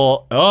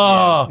Marvel. Yes.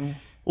 Oh,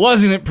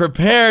 wasn't it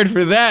prepared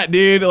for that,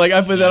 dude? Like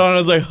I put that on, I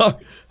was like,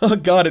 oh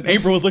God, and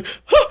April was like,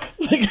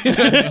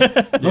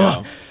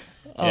 Yeah.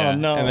 Oh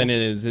no! And then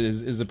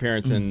his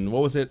appearance in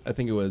what was it? I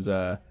think it was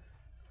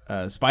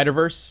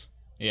Spider-Verse.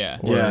 Yeah.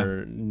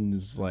 Where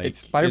it's like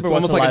Spider-Verse it's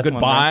almost was the like a last one,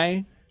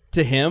 goodbye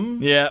to him.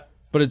 yeah.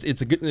 But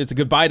it's a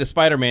goodbye to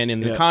Spider-Man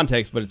in the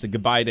context, but it's a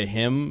goodbye to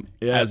him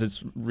as it's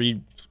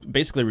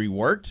basically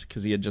reworked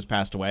because he had just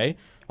passed away.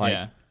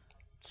 Like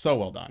so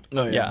well done.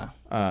 Oh yeah.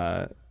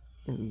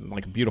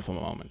 Like a beautiful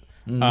moment.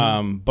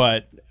 Mm-hmm.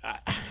 But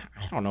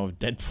I don't know if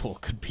Deadpool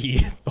could be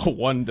the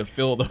one to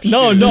fill those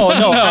No.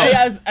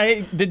 shoes.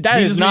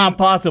 That is not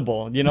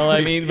possible. You know what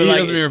I mean? He But like,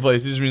 doesn't mean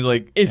replaced. He just means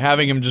like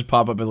having him just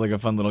pop up as like a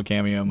fun little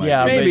cameo. Might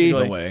Yeah, be maybe.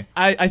 the way.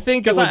 I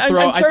think it would I'm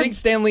throw. sure- I think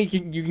Stan Lee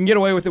you can get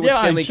away with it with Yeah,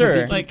 Stan I'm Lee because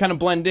sure. he can kind of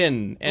blend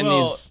in and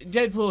he's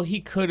Deadpool,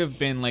 he could have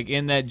been like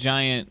in that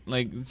giant,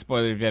 like,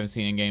 spoiler if you haven't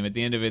seen Endgame. At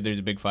the end of it, there's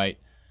a big fight.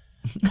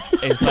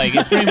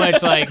 It's pretty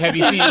much like, have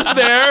you seen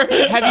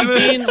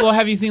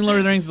Have you seen Lord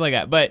of the Rings? It's like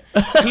that, but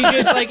he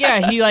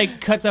just he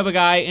like cuts up a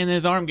guy and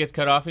his arm gets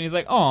cut off and he's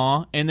like,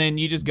 aw, and then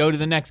you just go to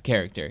the next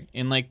character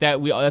and like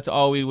that's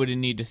all we would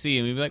need to see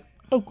and we'd be like,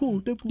 oh cool,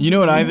 Deadpool. You know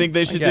what I think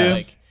they should do?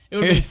 Like, it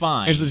would be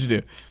fine. Here's what you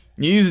do: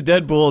 you use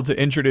Deadpool to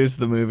introduce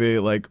the movie,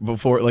 like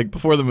before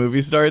the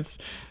movie starts.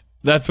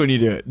 That's when you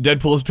do it.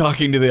 Deadpool's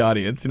talking to the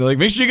audience, and like,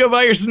 make sure you go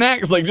buy your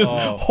snacks. Like, just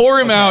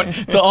whore him out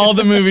to all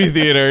the movie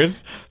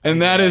theaters,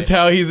 and that is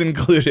how he's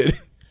included.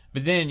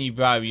 But then you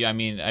probably,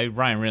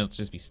 Ryan Reynolds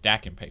just be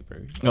stacking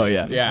paper. Oh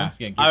yeah, yeah. He's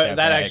gonna get That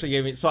back. actually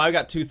gave me. So I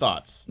got two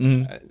thoughts.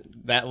 Mm-hmm.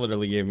 That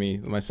literally gave me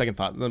my second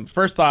thought. The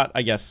first thought,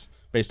 I guess,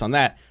 based on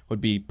that,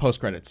 would be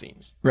post-credit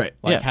scenes. Right.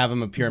 Like Yeah. have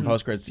him appear in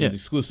post-credit scenes Yeah.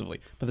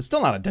 exclusively. But it's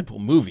still not a Deadpool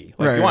movie.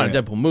 Like Right, you want right,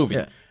 a Deadpool movie.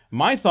 Yeah.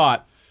 My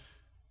thought.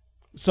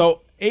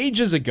 So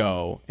ages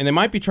ago, and they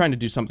might be trying to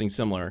do something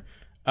similar.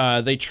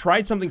 They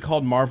tried something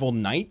called Marvel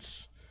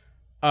Nights,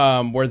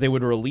 where they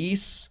would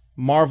release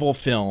Marvel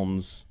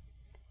films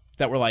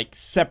that were like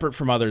separate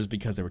from others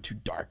because they were too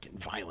dark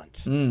and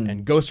violent.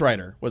 And Ghost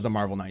Rider was a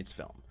Marvel Knights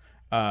film,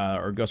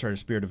 or Ghost Rider: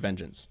 Spirit of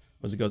Vengeance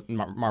was a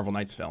Marvel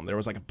Knights film. There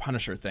was like a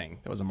Punisher thing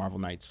that was a Marvel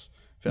Knights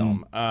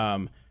film.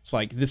 So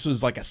like this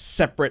was like a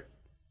separate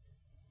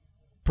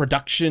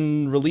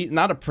production release,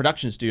 not a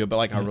production studio, but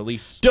like a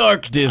release.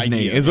 Dark Disney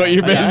idea. is what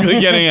you're basically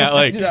getting at.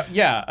 Like,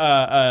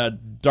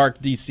 Dark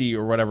DC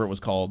or whatever it was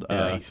called.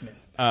 basement.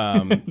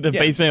 The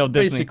basement of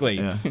Disney.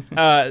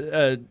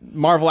 Basically,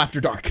 Marvel After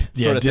Dark.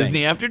 Sort of Disney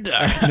thing. After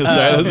Dark.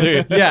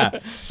 Sorry, Yeah.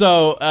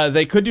 So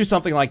they could do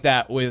something like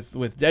that with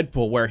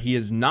Deadpool, where he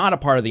is not a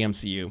part of the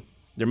MCU.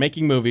 They're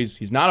making movies.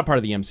 He's not a part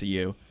of the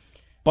MCU,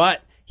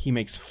 but he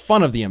makes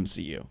fun of the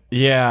MCU.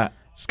 Yeah.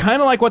 It's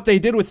kind of like what they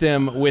did with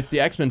him with the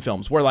X-Men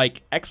films, where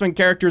like X-Men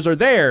characters are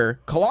there,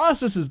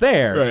 Colossus is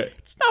there. Right.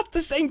 It's not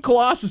the same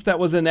Colossus that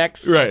was in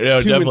X Right,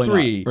 no, 2 definitely and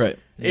 3. not. Right.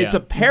 It's Yeah.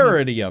 a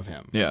parody of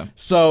him. Yeah.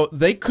 So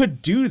they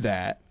could do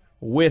that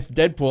with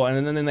Deadpool,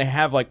 and then they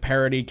have like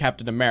parody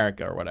Captain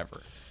America or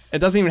whatever. It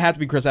doesn't even have to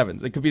be Chris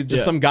Evans. It could be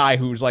just some guy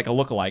who's like a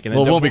lookalike, and then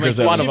Well, it won't be Deadpool makes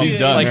Chris fun Evans. of him. He's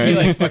done,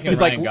 right?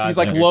 He's like Ryan he's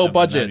like Gosling or low something.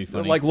 That'd be budget,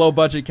 funny. like low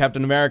budget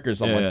Captain America or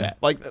something Yeah, like that.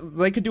 Like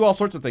they could do all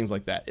sorts of things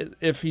like that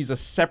if he's a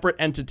separate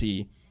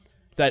entity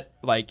that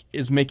like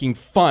is making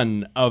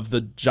fun of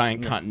the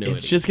giant continuity.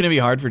 It's just gonna be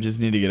hard for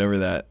Disney to get over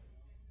that,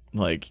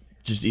 like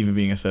just even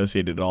being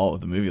associated at all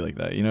with a movie like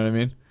that. You know what I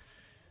mean?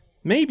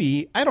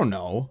 maybe, I don't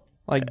know.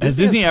 Like Has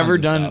Disney tons ever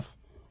of done stuff.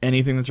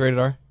 anything that's rated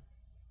R?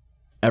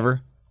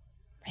 Ever?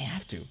 They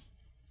have to.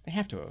 They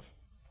have to have.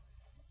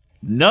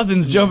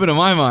 Nothing's jumping to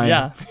my mind.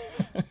 Yeah.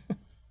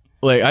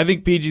 Like I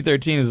think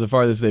PG-13 is the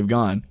farthest they've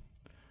gone.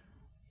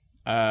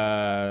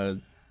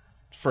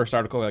 First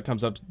article that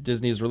comes up: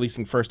 Disney is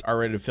releasing first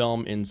R-rated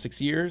film in 6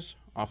 years,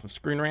 off of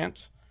Screen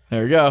Rant,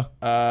 There we go.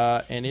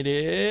 and it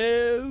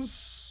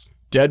is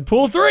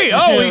Deadpool 3.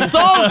 Oh, we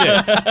solved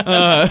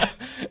it.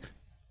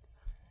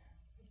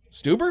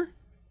 Stuber.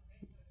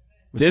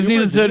 Was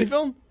Disney's Stuber a a Disney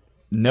film.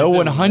 No,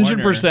 Is it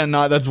 100%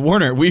 not. That's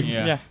Warner. We've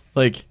Yeah.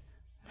 like,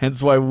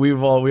 hence why we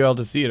all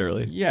to see it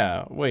early.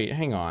 Yeah. Wait.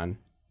 Hang on.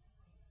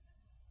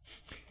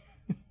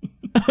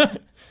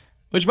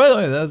 Which, by the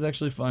way, that was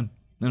actually fun.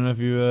 I don't know if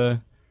you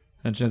had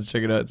a chance to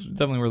check it out. It's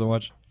definitely worth a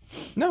watch.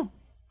 No.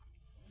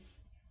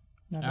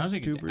 I don't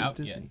think it's Stuber is out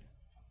Disney.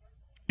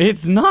 yet.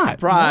 It's not.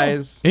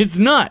 Surprise. It's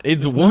not.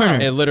 It's Warner.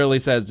 It literally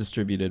says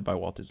distributed by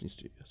Walt Disney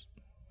Studios.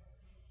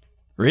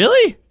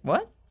 Really?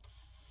 What?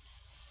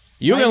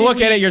 You can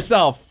look at it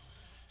yourself.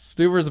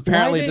 Stuber's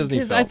apparently a Disney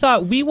film. I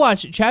thought we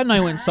watched. Chad and I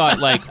went and saw it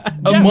like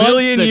a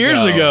million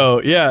years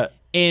ago. Yeah.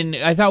 And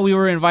I thought we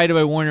were invited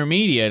by Warner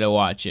Media to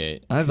watch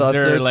it. I thought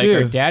they're so like too.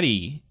 our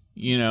daddy,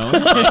 Right.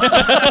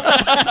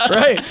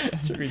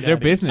 Their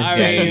business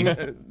daddy.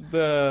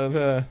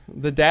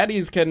 The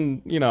daddies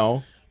can,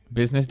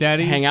 Business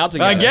daddies? hang out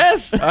together. I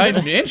guess.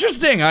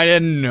 Interesting. I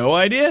had no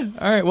idea.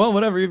 All right. Well,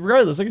 whatever.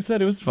 Regardless, like I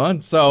said, it was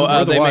fun.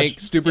 So they make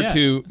Stuber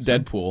 2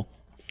 Deadpool.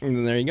 And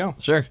then there you go.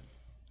 Sure.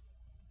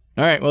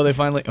 All right. Well, they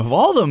finally, of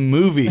all the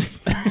movies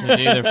To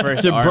do their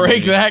first to R break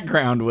movie. that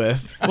ground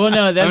with. Well,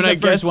 no, that's I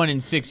the first guess- one in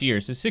 6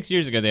 years. So 6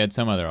 years ago, they had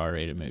some other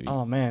R-rated movie.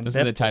 Oh man, That's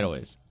what the title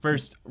is.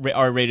 First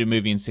R-rated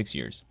movie in 6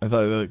 years. I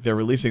thought they're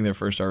releasing their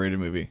first R-rated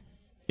movie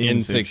In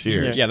 6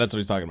 years. Yeah. Yeah, that's what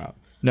he's talking about.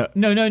 No.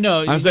 No.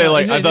 I'm saying,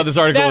 like, I thought this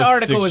article that was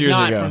article 6 was years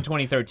not ago. from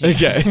 2013.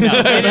 Okay.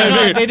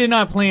 No, they did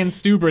not plan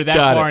Stuber that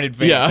Got far it. in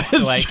advance. Yeah.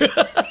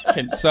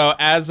 Like, So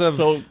as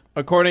of,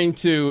 according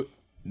to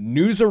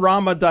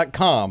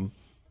newsarama.com,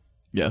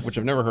 Yes. which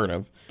I've never heard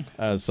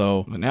of,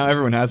 so But now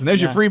everyone has. And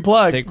there's your free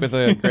plug. take with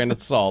a grain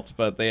of salt,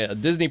 but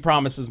Disney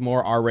promises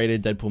more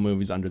R-rated Deadpool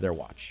movies under their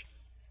watch.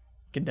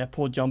 Can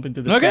Deadpool jump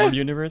into the Okay. Ford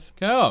universe?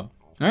 go. All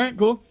right.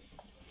 Cool.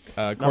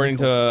 According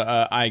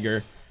to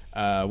Iger,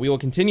 we will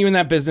continue in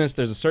that business.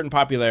 There's a certain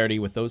popularity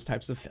with those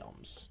types of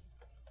films.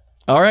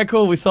 All right.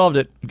 Cool. We solved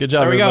it. Good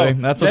job, There we everybody.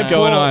 go. That's what's Deadpool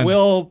going on.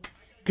 will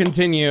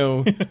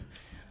continue.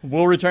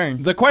 Will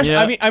return. The question,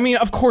 Yeah. I mean,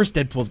 of course,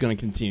 Deadpool's going to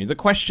continue. The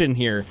question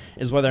here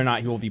is whether or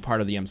not he will be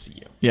part of the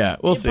MCU. Yeah.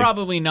 We'll see.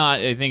 Probably not,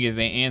 I think, is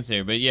the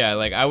answer. But yeah,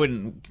 like, I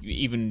wouldn't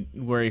even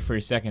worry for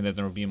a second that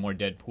there will be more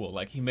Deadpool.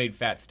 Like, he made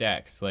Fat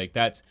Stacks. Like,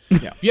 that's...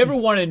 If you ever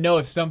want to know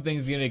if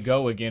something's going to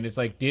go again, it's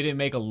like, did it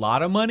make a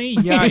lot of money?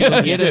 Yeah,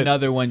 you'll get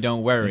another one,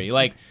 don't worry.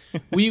 Like,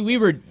 they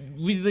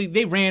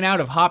ran out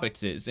of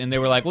Hobbitses, and they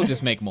were like, we'll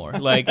just make more.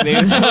 Like, they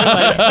were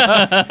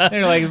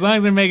like, as long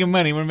as they're making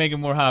money, we're making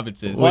more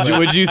Hobbitses.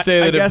 Would you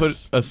say I that it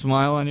guess- put a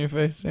smile on your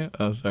face, Dan?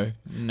 Oh, sorry.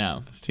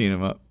 No. Let's teeing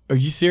him up. Are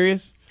you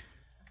serious?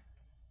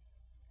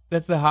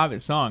 That's the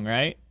Hobbit song,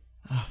 right?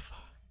 Oh, fuck.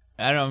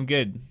 I don't know, I'm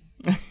good.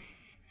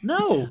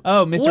 No.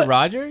 Oh, Mr. What?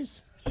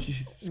 Rogers?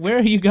 Jesus. Where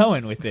are you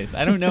going with this?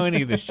 I don't know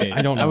any of this shit.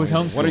 I don't know. I was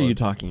either. homeschooled. What are you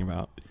talking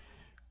about?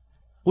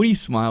 What do you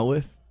smile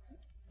with?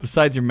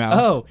 Besides your mouth?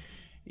 Oh,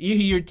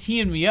 you're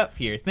teeing me up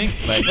here. Thanks,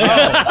 bud.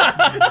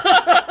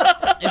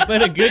 It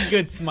put a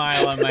good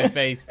smile on my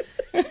face,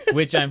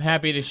 which I'm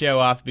happy to show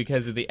off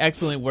because of the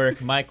excellent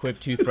work my Quip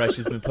toothbrush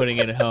has been putting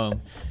at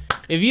home.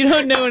 If you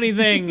don't know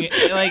anything,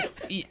 like,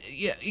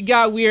 you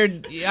got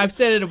weird, I've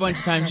said it a bunch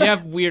of times, you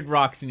have weird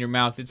rocks in your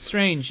mouth. It's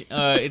strange.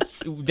 It's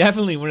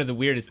definitely one of the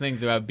weirdest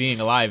things about being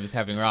alive is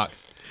having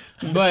rocks.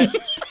 But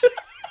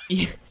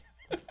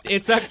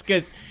it sucks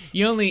because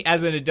you only,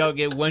 as an adult,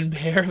 get one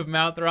pair of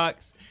mouth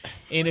rocks.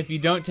 And if you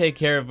don't take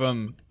care of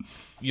them,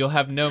 you'll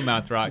have no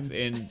mouth rocks.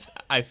 And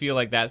I feel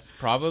like that's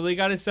probably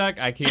gotta suck.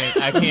 I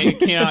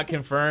cannot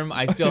confirm.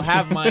 I still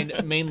have mine,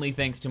 mainly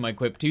thanks to my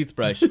Quip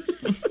toothbrush,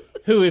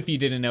 who, if you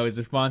didn't know, is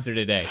a sponsor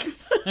today.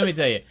 Let me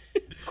tell you,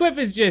 Quip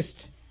is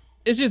just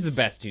the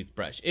best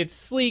toothbrush. It's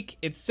sleek,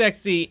 it's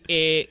sexy,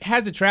 it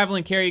has a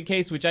traveling carry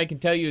case, which I can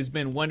tell you has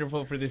been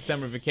wonderful for this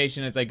summer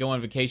vacation as I go on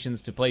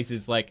vacations to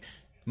places like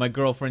my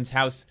girlfriend's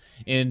house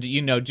and,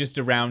 just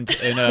around.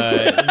 And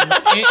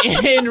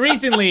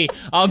recently,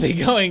 I'll be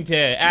going to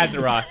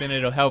Azeroth, and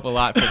it'll help a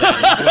lot for that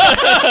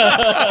as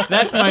well.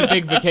 That's my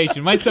big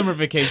vacation. My summer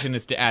vacation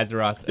is to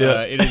Azeroth.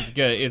 Yeah. It is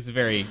good. It's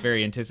very,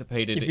 very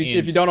anticipated.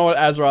 If you don't know what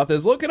Azeroth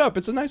is, look it up.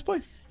 It's a nice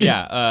place.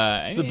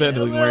 Yeah,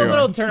 Depending a where you are.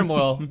 little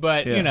turmoil,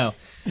 but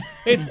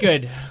it's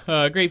good.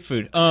 Great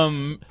food.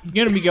 Gonna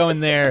be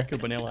going there.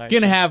 Good vanilla ice.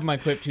 Gonna have my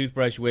Quip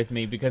toothbrush with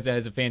me because it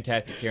has a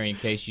fantastic carrying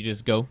case. You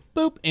just go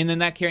boop, and then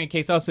that carrying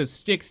case also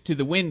sticks to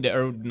the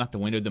window, or not the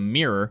window, the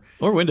mirror.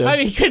 Or window. I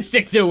mean, you could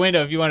stick to a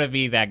window if you want to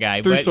be that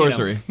guy. Through but,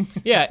 sorcery.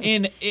 Yeah,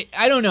 and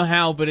I don't know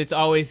how, but it's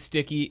always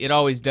sticky. It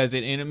always does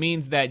it, and it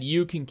means that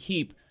you can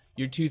keep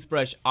your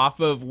toothbrush off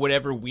of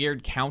whatever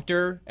weird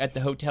counter at the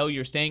hotel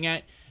you're staying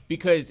at.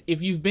 Because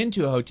if you've been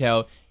to a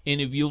hotel and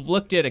if you've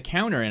looked at a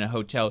counter in a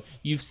hotel,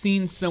 you've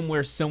seen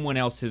somewhere someone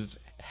else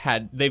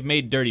they've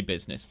made dirty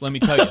business. Let me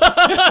tell you.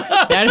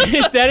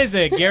 that is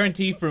a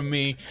guarantee from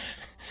me.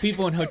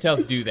 People in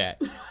hotels do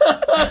that.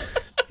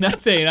 Not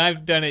saying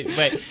I've done it,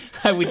 but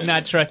I would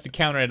not trust a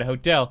counter at a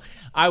hotel.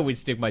 I would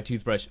stick my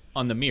toothbrush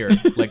on the mirror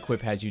like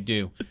Quip has you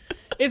do.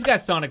 It's got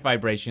sonic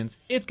vibrations.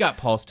 It's got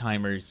pulse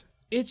timers.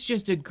 It's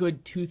just a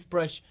good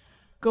toothbrush.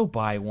 Go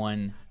buy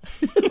one.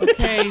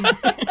 Okay?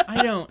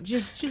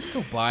 Just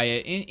go buy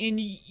it. And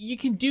you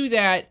can do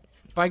that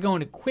by going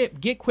to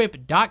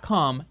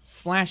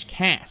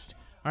getquip.com/cast.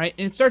 All right?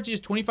 And it starts at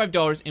just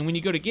 $25. And when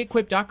you go to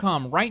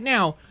getquip.com right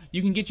now,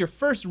 you can get your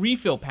first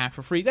refill pack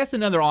for free. That's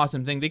another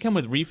awesome thing. They come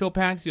with refill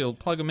packs. You'll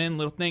plug them in,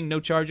 little thing, no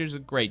charges.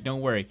 Great,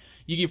 don't worry.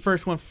 You get your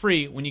first one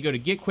free when you go to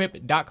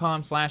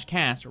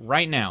getquip.com/cast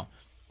right now.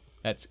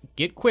 That's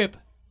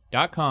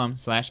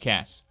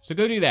getquip.com/cast. So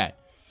go do that.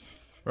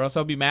 or else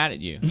I'll be mad at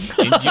you.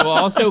 And you'll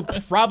also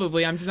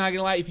probably, I'm just not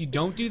gonna lie, if you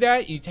don't do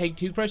that, you take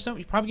toothbrush,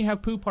 you're probably gonna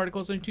have poop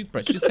particles on your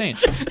toothbrush. Just saying.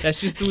 That's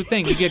just the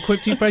thing. You get a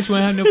quick toothbrush, you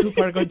won't have no poop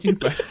particle on your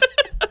toothbrush.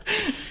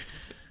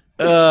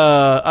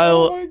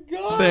 Oh my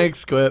God.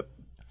 Thanks, Quip.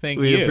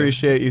 We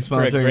appreciate you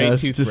sponsoring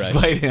us,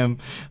 despite him.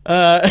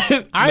 No,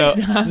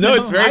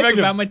 it's very effective.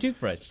 About my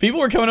toothbrush. People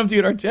were coming up to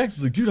you at RTX,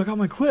 it's like, dude, I got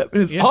my Quip,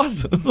 and it's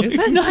awesome. It's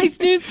a nice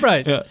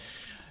toothbrush.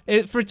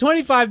 For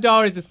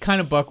 $25, it's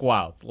kind of buck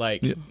wild.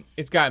 Like,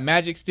 it's got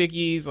magic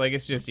stickies. Like,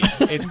 it's just,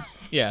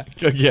 yeah.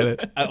 Go get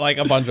it. Like,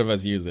 a bunch of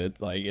us use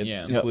it. Like,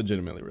 it's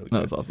legitimately really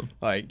good. That's awesome.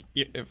 Like,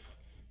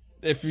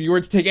 if you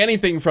were to take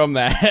anything from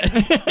that,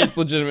 it's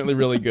legitimately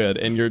really good,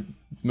 and your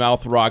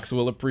mouth rocks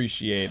will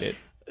appreciate it.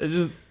 It's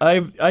just,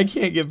 I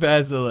can't get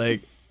past the,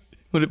 like,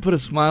 would it put a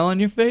smile on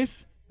your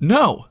face?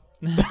 No.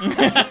 And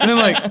I'm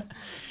like,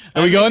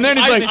 are we going there? And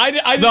he's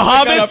like, the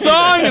Hobbit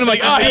song? And I'm like,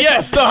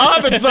 yes, the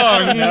Hobbit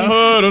song.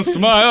 Put a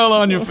smile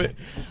on your face.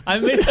 I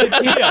missed the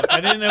tee up.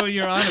 I didn't know what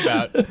you were on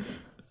about.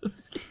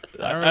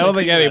 I don't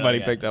think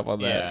anybody picked up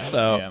on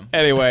that.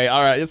 Anyway,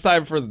 all right, it's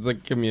time for the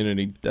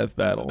community death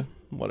battle.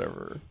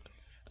 Whatever.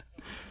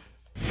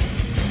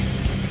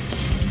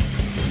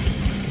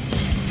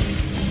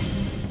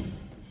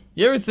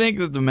 You ever think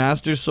that the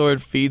Master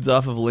Sword feeds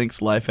off of Link's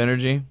life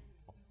energy?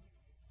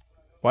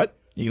 What?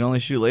 You can only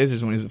shoot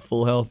lasers when he's at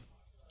full health.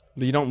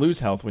 But you don't lose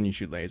health when you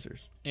shoot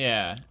lasers.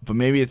 Yeah. But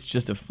maybe it's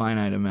just a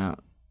finite amount.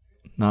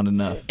 Not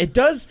enough. It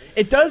does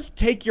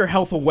take your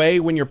health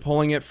away when you're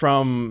pulling it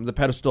from the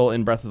pedestal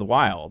in Breath of the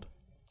Wild.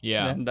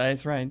 Yeah. That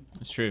is right.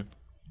 It's true.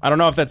 I don't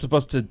know if that's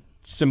supposed to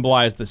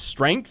symbolize the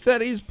strength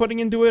that he's putting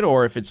into it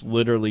or if it's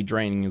literally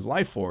draining his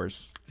life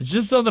force. It's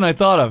just something I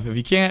thought of. If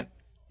you can't,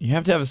 you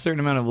have to have a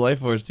certain amount of life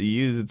force to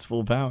use its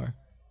full power.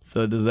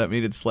 So does that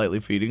mean it's slightly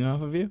feeding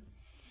off of you?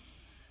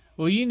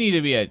 Well, you need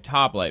to be at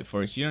top life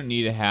force. You don't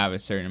need to have a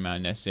certain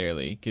amount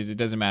necessarily, because it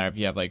doesn't matter if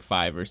you have like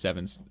 5 or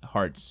 7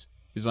 hearts.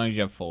 As long as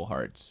you have full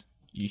hearts,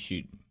 you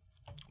shoot.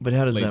 But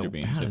how does laser that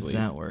beams, how does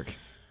that work?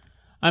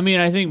 I mean,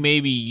 I think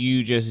maybe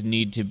you just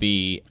need to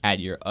be at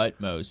your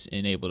utmost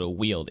and able to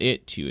wield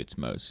it to its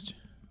most.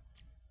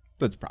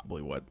 That's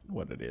probably what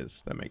it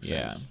is. That makes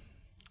sense.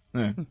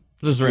 Yeah.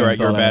 Just you're at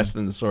your best,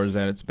 then the sword is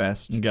at its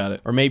best. Got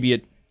it. Or maybe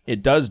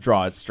it does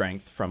draw its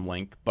strength from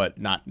Link, but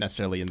not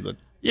necessarily in the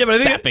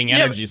sapping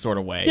energy sort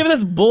of way. Yeah, but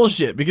that's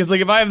bullshit. Because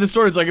like if I have this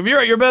sword, it's like if you're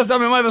at your best,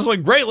 I'm at my best.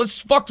 Like great, let's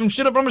fuck some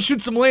shit up. I'm gonna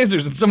shoot some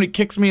lasers, and somebody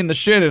kicks me in the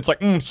shit. And it's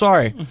like,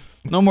 sorry,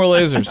 no more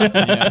lasers.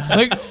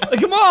 like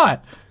come on.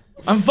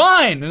 I'm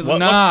fine. It's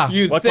nah.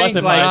 You what think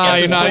like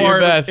you're not your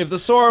best. If the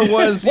sword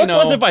was, what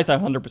classifies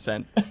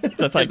 100%?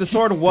 That's like if the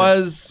sword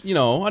was,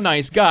 a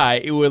nice guy,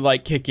 it would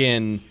like kick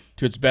in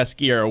to its best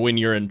gear when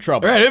you're in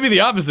trouble. Right, it'd be the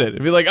opposite.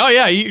 It'd be like, oh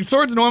yeah, your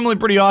sword's normally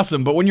pretty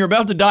awesome, but when you're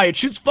about to die, it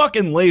shoots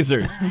fucking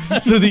lasers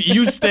so that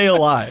you stay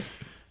alive.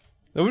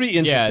 That would be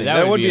interesting. Yeah,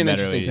 that would be an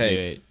better interesting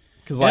take.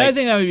 Because I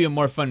think that would be a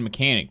more fun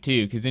mechanic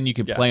too, because then you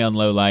could play on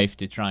low life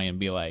to try and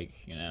be like,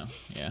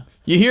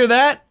 You hear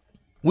that?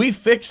 We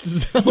fixed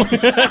Zelda.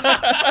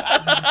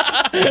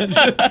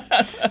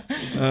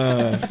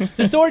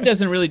 The sword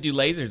doesn't really do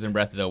lasers in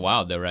Breath of the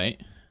Wild, though, right?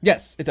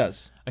 Yes, it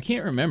does. I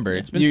can't remember.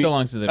 It's been so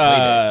long since I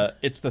played it.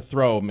 It's the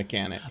throw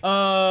mechanic.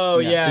 Oh,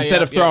 yeah.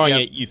 Instead of throwing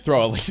it, you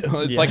throw a laser.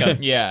 It's like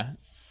a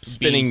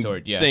spinning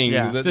sword, thing.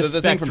 Yeah.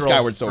 The thing from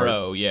Skyward Sword.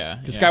 Throw, yeah.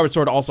 Because Skyward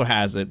Sword also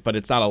has it, but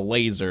it's not a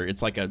laser.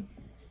 It's like a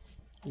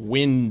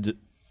wind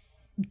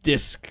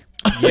disc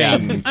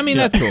thing. I mean,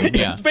 that's cool.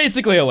 Yeah. It's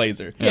basically a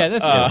laser. Yeah,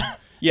 that's cool.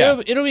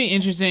 Yeah. It'll be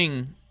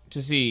interesting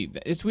to see.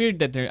 It's weird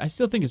that I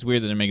still think it's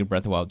weird that they're making Breath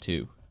of the Wild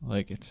 2.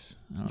 Like, it's...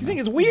 You think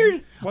it's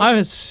weird?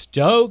 I'm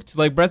stoked.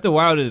 Like, Breath of the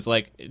Wild is,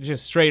 like,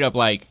 just straight up,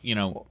 like,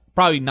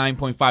 probably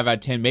 9.5 out of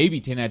 10,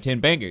 maybe 10 out of 10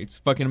 banger. It's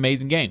a fucking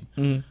amazing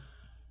game.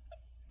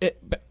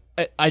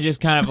 I just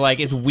kind of, like,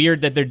 it's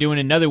weird that they're doing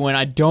another one.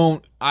 I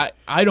don't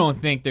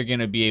think they're going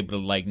to be able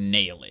to, like,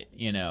 nail it,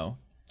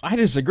 I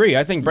disagree.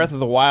 I think Breath of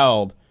the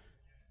Wild...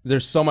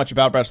 There's so much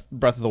about Breath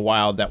of the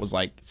Wild that was,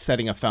 like,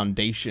 setting a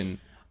foundation...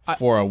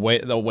 for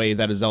the way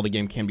that a Zelda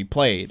game can be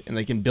played, and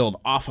they can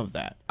build off of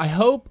that. I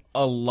hope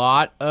a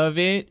lot of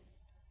it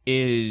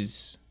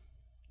is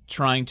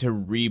trying to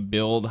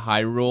rebuild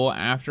Hyrule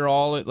after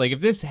all. Like,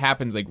 if this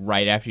happens, like,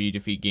 right after you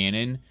defeat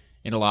Ganon,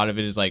 and a lot of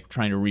it is, like,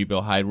 trying to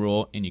rebuild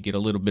Hyrule, and you get a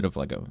little bit of,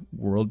 like, a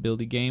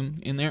world-building game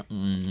in there.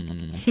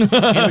 And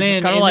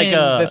then,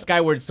 the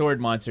Skyward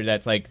Sword monster,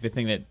 that's, like, the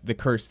thing that, the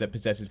curse that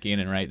possesses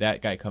Ganon, right?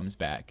 That guy comes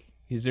back.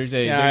 I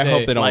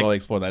hope they don't really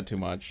explore that too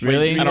much.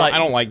 Really? I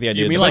don't like the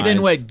idea. Do you mean like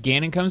then what?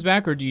 Ganon comes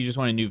back, or do you just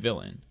want a new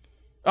villain?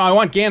 Oh, I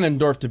want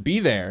Ganondorf to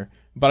be there,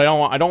 but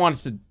I don't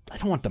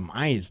want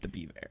Demise to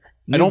be there.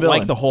 I don't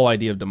like the whole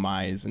idea of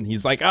Demise, and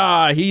he's like,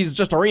 he's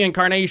just a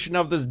reincarnation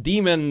of this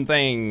demon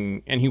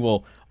thing, and he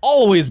will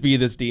always be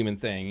this demon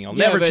thing. He'll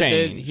never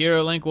change. The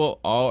Hero Link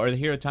the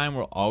Hero Time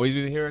will always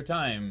be the Hero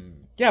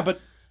Time. Yeah,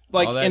 but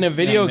like in a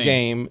video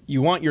game,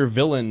 you want your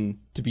villain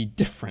to be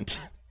different.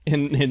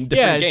 In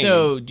different games.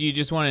 So do you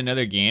just want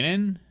another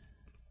Ganon?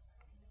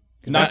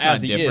 Not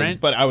as he is,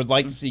 but I would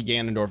like to see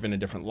Ganondorf in a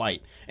different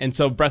light. And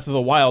so Breath of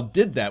the Wild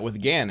did that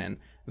with Ganon.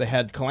 They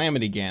had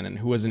Calamity Ganon,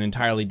 who was an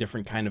entirely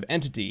different kind of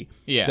entity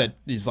that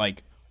is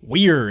like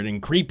weird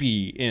and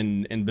creepy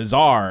and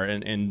bizarre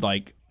and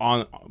like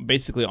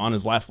basically on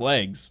his last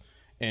legs,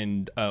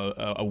 and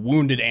a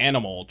wounded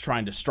animal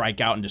trying to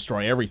strike out and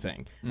destroy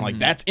everything. Like,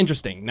 that's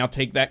interesting. Now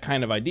take that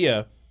kind of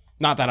idea,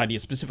 not that idea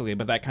specifically,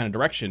 but that kind of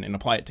direction, and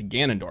apply it to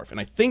Ganondorf. And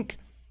I think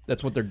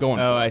that's what they're going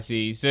for. Oh, I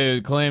see.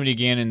 So Calamity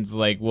Ganon's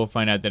like, we'll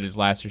find out that his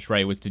last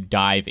right was to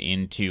dive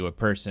into a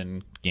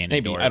person, Ganondorf.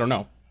 Maybe. I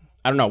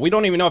don't know. We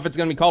don't even know if it's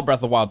going to be called Breath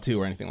of the Wild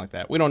 2 or anything like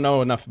that. We don't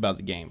know enough about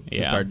the game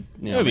to start.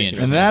 It'll be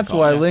interesting. And that's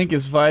why Link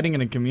is fighting in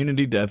a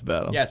community death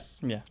battle. Yes.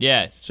 Yeah.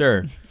 Yes.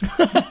 Sure.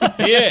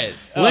 He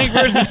is. Link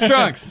versus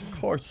Trunks.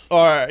 Of course.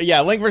 Or,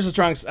 Link versus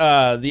Trunks,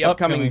 the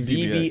upcoming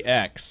DBX.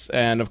 DBX.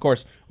 And, of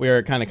course, we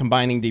are kind of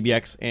combining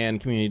DBX and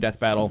community death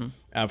battle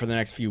for the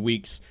next few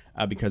weeks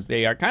because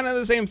they are kind of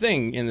the same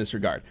thing in this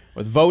regard,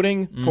 with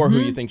voting for who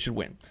you think should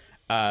win.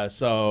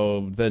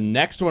 So the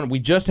next one, we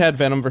just had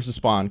Venom versus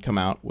Spawn come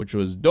out, which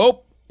was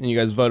dope. And you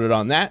guys voted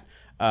on that.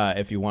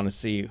 If you want to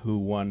see who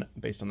won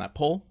based on that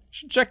poll, you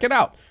should check it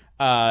out.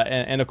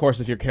 And of course,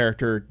 if your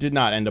character did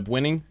not end up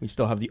winning, we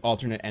still have the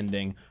alternate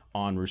ending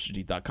on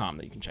roosterteeth.com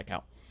that you can check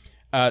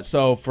out.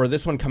 So for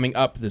this one coming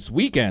up this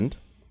weekend,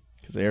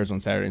 because it airs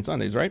on Saturday and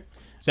Sundays, right?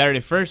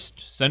 Saturday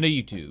 1st, Sunday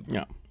YouTube.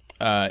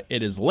 Yeah.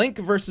 It is Link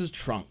versus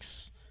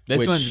Trunks.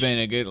 This one's been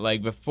a good,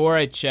 like, before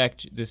I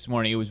checked this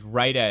morning, it was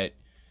right at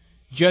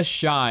just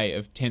shy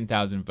of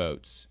 10,000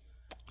 votes.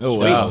 Oh,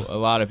 so wow. A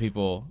lot of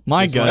people.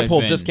 My gut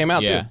poll just came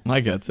out, too.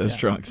 My gut says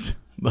Trunks,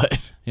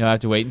 but You'll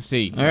have to wait and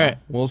see. All right.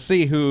 We'll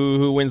see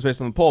who wins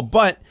based on the poll.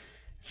 But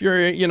if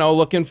you're,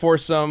 looking for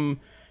some,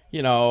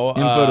 info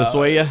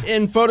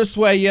to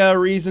sway ya,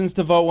 reasons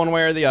to vote one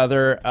way or the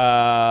other,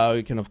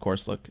 you can, of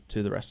course, look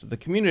to the rest of the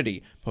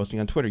community, posting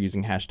on Twitter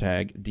using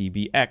hashtag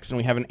DBX. And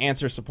we have an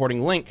answer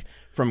supporting Link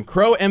from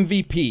Crow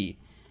MVP.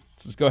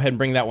 Let's go ahead and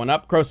bring that one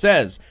up. Crow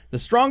says, the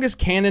strongest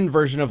canon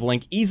version of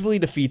Link easily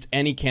defeats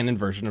any canon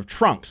version of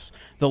Trunks.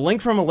 The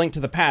Link from A Link to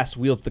the Past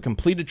wields the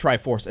completed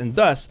Triforce and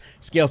thus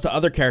scales to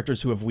other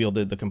characters who have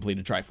wielded the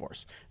completed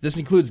Triforce. This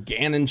includes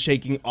Ganon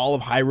shaking all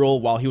of Hyrule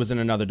while he was in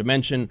another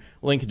dimension,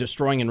 Link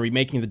destroying and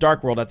remaking the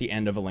Dark World at the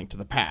end of A Link to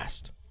the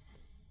Past.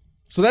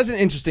 So that's an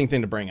interesting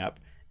thing to bring up,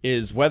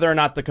 is whether or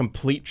not the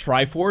complete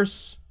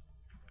Triforce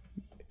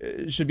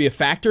should be a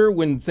factor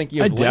when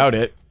thinking of Link. I doubt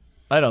it.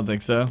 I don't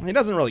think so. It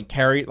doesn't really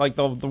carry, like,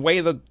 the way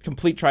the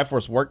complete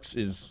Triforce works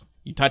is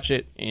you touch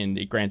it and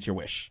it grants your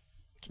wish.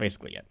 That's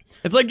basically it.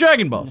 It's like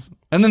Dragon Balls.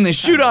 And then they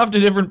shoot off to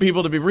different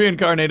people to be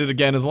reincarnated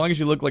again as long as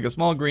you look like a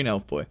small green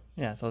elf boy.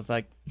 Yeah, so it's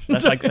like,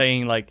 that's like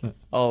saying, like,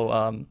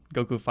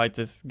 Goku fights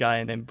this guy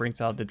and then brings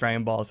out the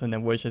Dragon Balls and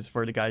then wishes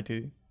for the guy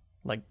to,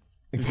 like,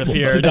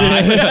 disappear. To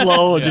die.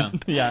 Slow.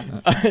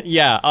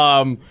 Yeah.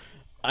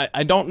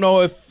 I don't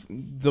know if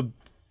the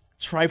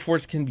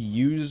Triforce can be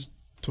used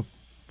to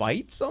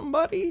fight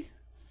somebody.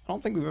 I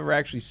don't think we've ever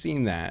actually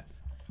seen that,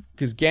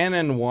 because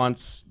Ganon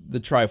wants the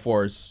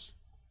Triforce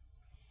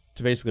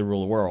to basically rule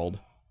the world.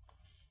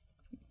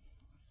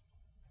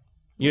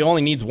 He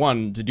only needs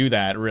one to do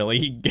that,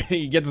 really.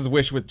 He gets his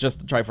wish with just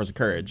the Triforce of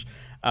Courage.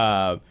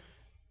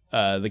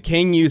 The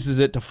king uses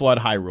it to flood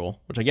Hyrule,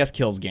 which I guess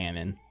kills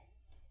Ganon.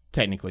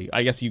 Technically,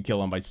 I guess you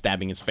kill him by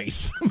stabbing his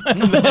face,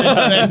 and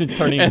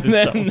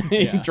then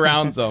he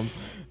drowns him.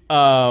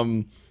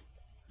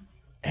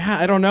 Yeah,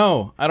 I don't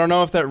know. I don't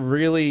know if that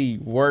really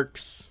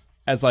works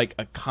as like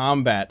a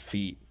combat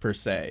feat per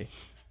se.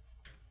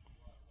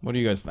 What do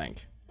you guys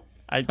think?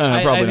 I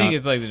think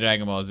it's like the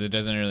Dragon Balls. It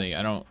doesn't really.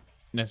 I don't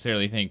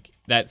necessarily think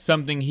that's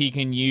something he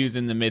can use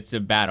in the midst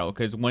of battle,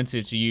 because once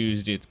it's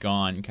used, it's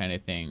gone, kind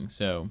of thing.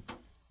 So,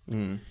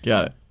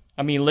 got it.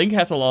 I mean, Link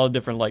has a lot of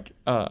different like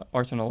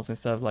arsenals and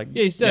stuff. Like,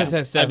 yeah, he does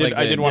have stuff.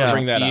 I did want to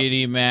bring that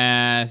deity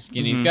mask,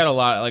 and he's got a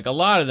lot. Like a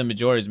lot of the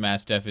Majora's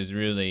Mask stuff is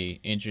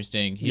really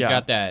interesting. He's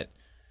got that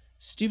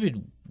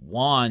stupid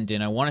wand,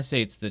 and I want to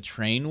say it's the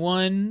train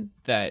one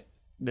that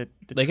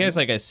like has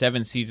like a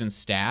 7-season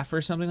staff or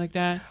something like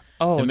that.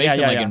 Oh, it makes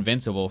him like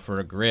invincible for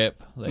a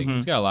grip. Like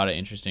he's got a lot of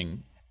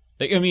interesting.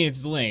 Like, I mean,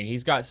 it's Link.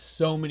 He's got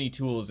so many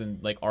tools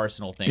and like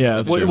arsenal things.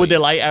 Yeah, would the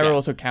light arrow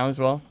also count as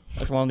well?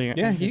 That's one of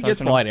the he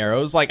gets the light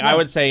arrows. Like I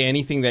would say,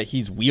 anything that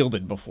he's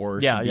wielded before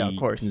should be of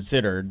course.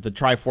 considered. The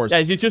Triforce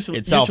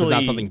itself is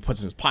not something he puts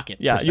in his pocket.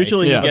 Yeah,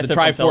 usually he gets the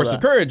Triforce of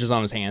Courage is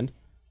on his hand.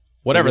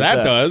 Whatever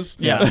that does.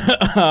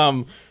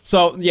 Yeah.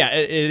 So yeah,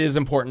 it is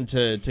important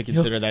to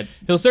consider that.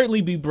 He'll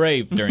certainly be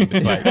brave during the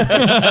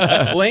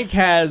fight. Link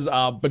has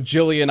a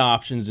bajillion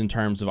options in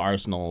terms of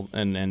arsenal,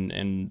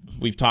 and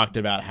we've talked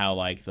about how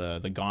like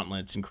the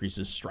gauntlets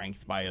increases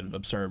strength by an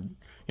absurd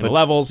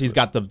levels. He's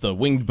got the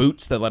winged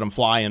boots that let him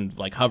fly and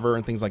like hover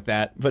and things like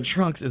that. But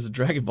Trunks is a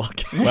Dragon Ball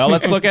character. Well,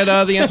 let's look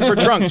at the answer for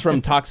Trunks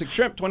from Toxic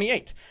Shrimp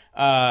 28.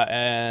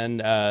 And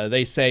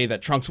they say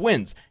that Trunks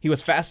wins. He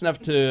was fast enough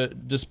to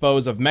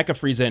dispose of Mecha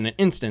Frieza in an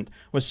instant,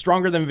 was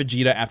stronger than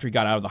Vegeta after he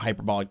got out of the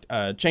hyperbolic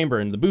chamber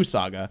in the Buu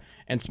saga,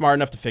 and smart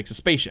enough to fix a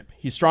spaceship.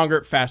 He's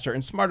stronger, faster,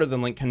 and smarter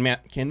than Link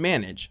can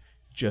manage.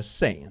 Just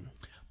saying.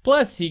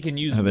 Plus, he can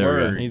use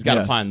words. He's got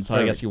a pun, so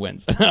I guess he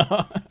wins.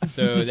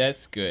 So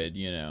that's good,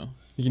 you know.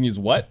 He can use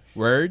what?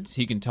 Words.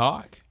 He can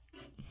talk.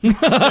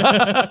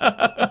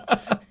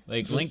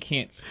 Like Link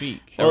can't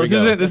speak. Well,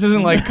 this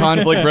isn't like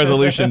conflict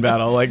resolution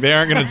battle. Like they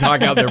aren't going to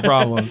talk out their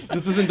problems.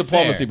 This isn't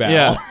diplomacy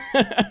battle.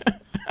 Yeah.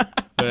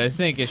 But I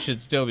think it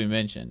should still be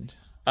mentioned.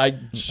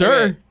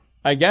 Sure. Okay.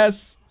 I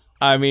guess.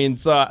 I mean,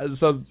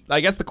 so I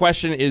guess the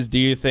question is, do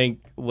you think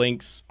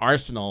Link's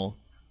arsenal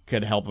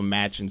could help him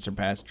match and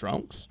surpass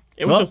Trunks?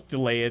 It would just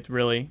delay it,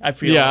 really. I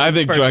feel. Yeah, I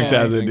think Trunks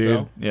has it,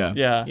 dude. So? Yeah.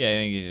 Yeah, I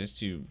think he's just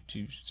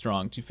too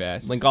strong, too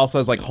fast. Link also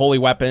has like holy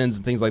weapons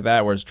and things like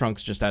that, whereas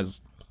Trunks just has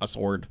a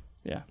sword.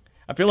 Yeah,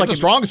 I feel like it's a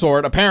strong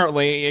sword.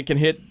 Apparently, it can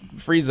hit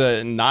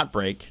Frieza and not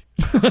break.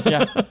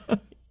 Yeah,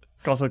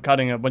 also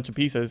cutting a bunch of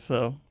pieces.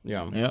 So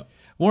yeah.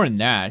 More than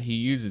that, he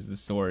uses the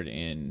sword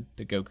in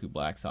the Goku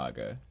Black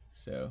Saga.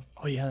 So.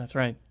 Oh yeah, that's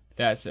right.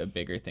 That's a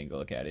bigger thing to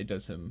look at. It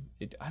does some.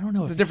 I don't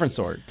know. It's a different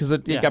sword because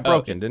it got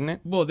broken, didn't it?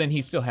 Well, then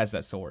he still has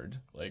that sword.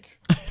 Like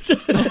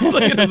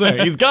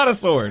he's got a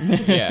sword.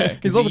 Yeah,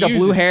 he's also got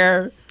blue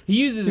hair. He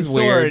uses his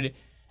sword,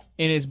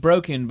 and it's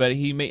broken. But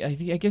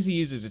I guess he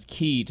uses his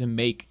key to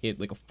make it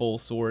like a full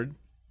sword,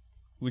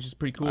 which is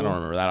pretty cool. I don't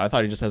remember that. I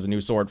thought he just has a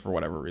new sword for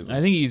whatever reason.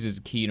 I think he uses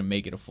a key to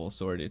make it a full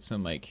sword. It's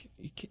some like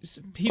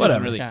he Whatever.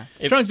 doesn't really. Yeah.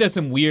 Trunks does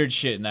some weird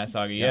shit in that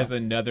saga. He has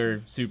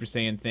another Super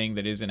Saiyan thing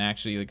that isn't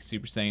actually like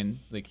Super Saiyan.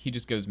 Like he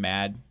just goes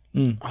mad.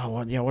 Oh,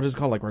 well, yeah. What is it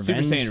called? Like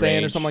Revenge Super Saiyan Saiyan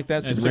Rage or something like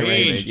that? Super Super Saiyan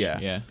Saiyan Rage.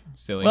 Rage. Yeah,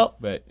 silly. Well,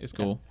 but it's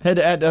cool. Head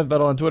to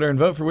 @DeathBattle on Twitter and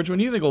vote for which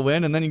one you think will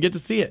win, and then you get to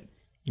see it.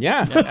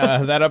 Yeah.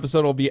 That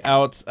episode will be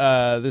out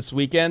this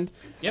weekend.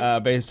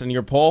 Yep. Based on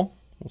your poll.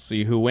 We'll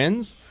see who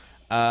wins.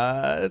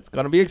 It's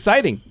gonna be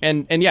exciting.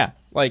 And yeah,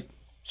 like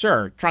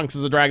sure, Trunks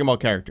is a Dragon Ball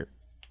character,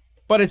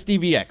 but it's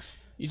DBX.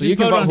 So you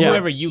can vote on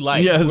whoever you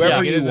like. Yes.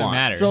 Whoever you it doesn't want.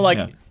 matter. So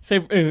like,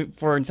 say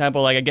for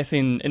example, like I guess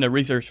in a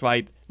research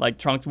fight, like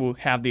Trunks will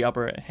have the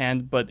upper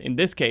hand, but in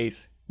this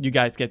case, you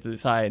guys get to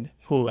decide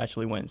who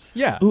actually wins.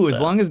 Yeah. Ooh, as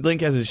long as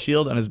Link has his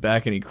shield on his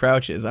back and he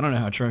crouches, I don't know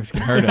how Trunks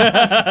can hurt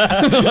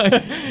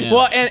him.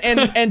 Well,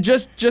 and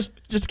just to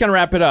kind of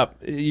wrap it up,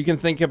 you can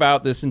think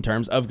about this in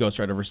terms of Ghost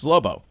Rider versus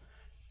Lobo.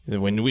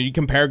 When we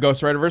compare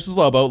Ghost Rider versus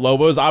Lobo,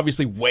 Lobo is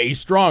obviously way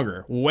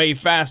stronger, way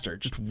faster,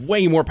 just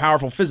way more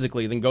powerful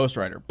physically than Ghost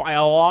Rider by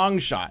a long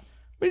shot.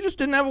 But he just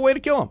didn't have a way to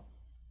kill him.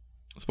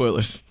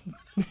 Spoilers.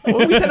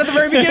 Well, we said at the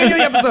very beginning of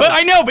the episode. But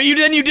I know, but you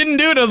didn't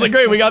do it. I was like,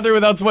 great, we got there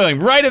without spoiling.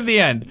 Right at the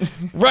end.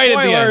 Right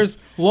at the end. Spoilers,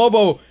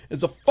 Lobo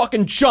is a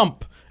fucking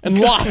chump and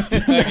lost.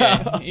 Okay.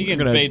 You can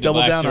gonna fade to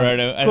double black, down on it.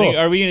 Gerardo. I Cool. think.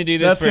 Are we gonna do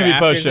this? That's for gonna be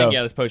after? post-show.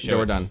 Yeah, let's post show. Yeah,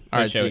 we're done. All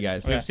right, see you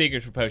guys. We have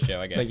secrets for post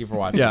show, I guess. Thank you for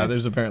watching. Yeah,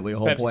 there's apparently a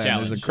whole Perhaps plan. There's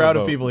a challenge. crowd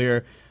of Vote. people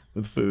here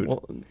with food.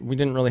 Well, we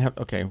didn't really have.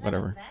 Okay,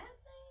 whatever.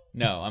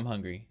 No, I'm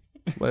hungry.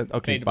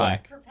 Okay, Fade to bye.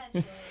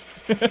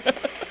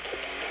 black.